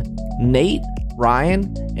 Bovine, Nate,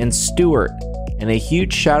 Ryan, and Stuart. And a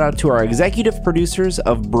huge shout out to our executive producers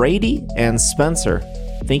of Brady and Spencer.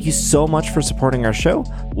 Thank you so much for supporting our show.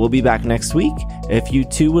 We'll be back next week. If you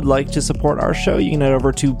too would like to support our show, you can head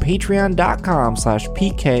over to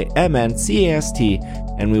patreon.com/PKMNCAST,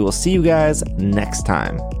 and we will see you guys next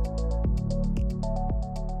time.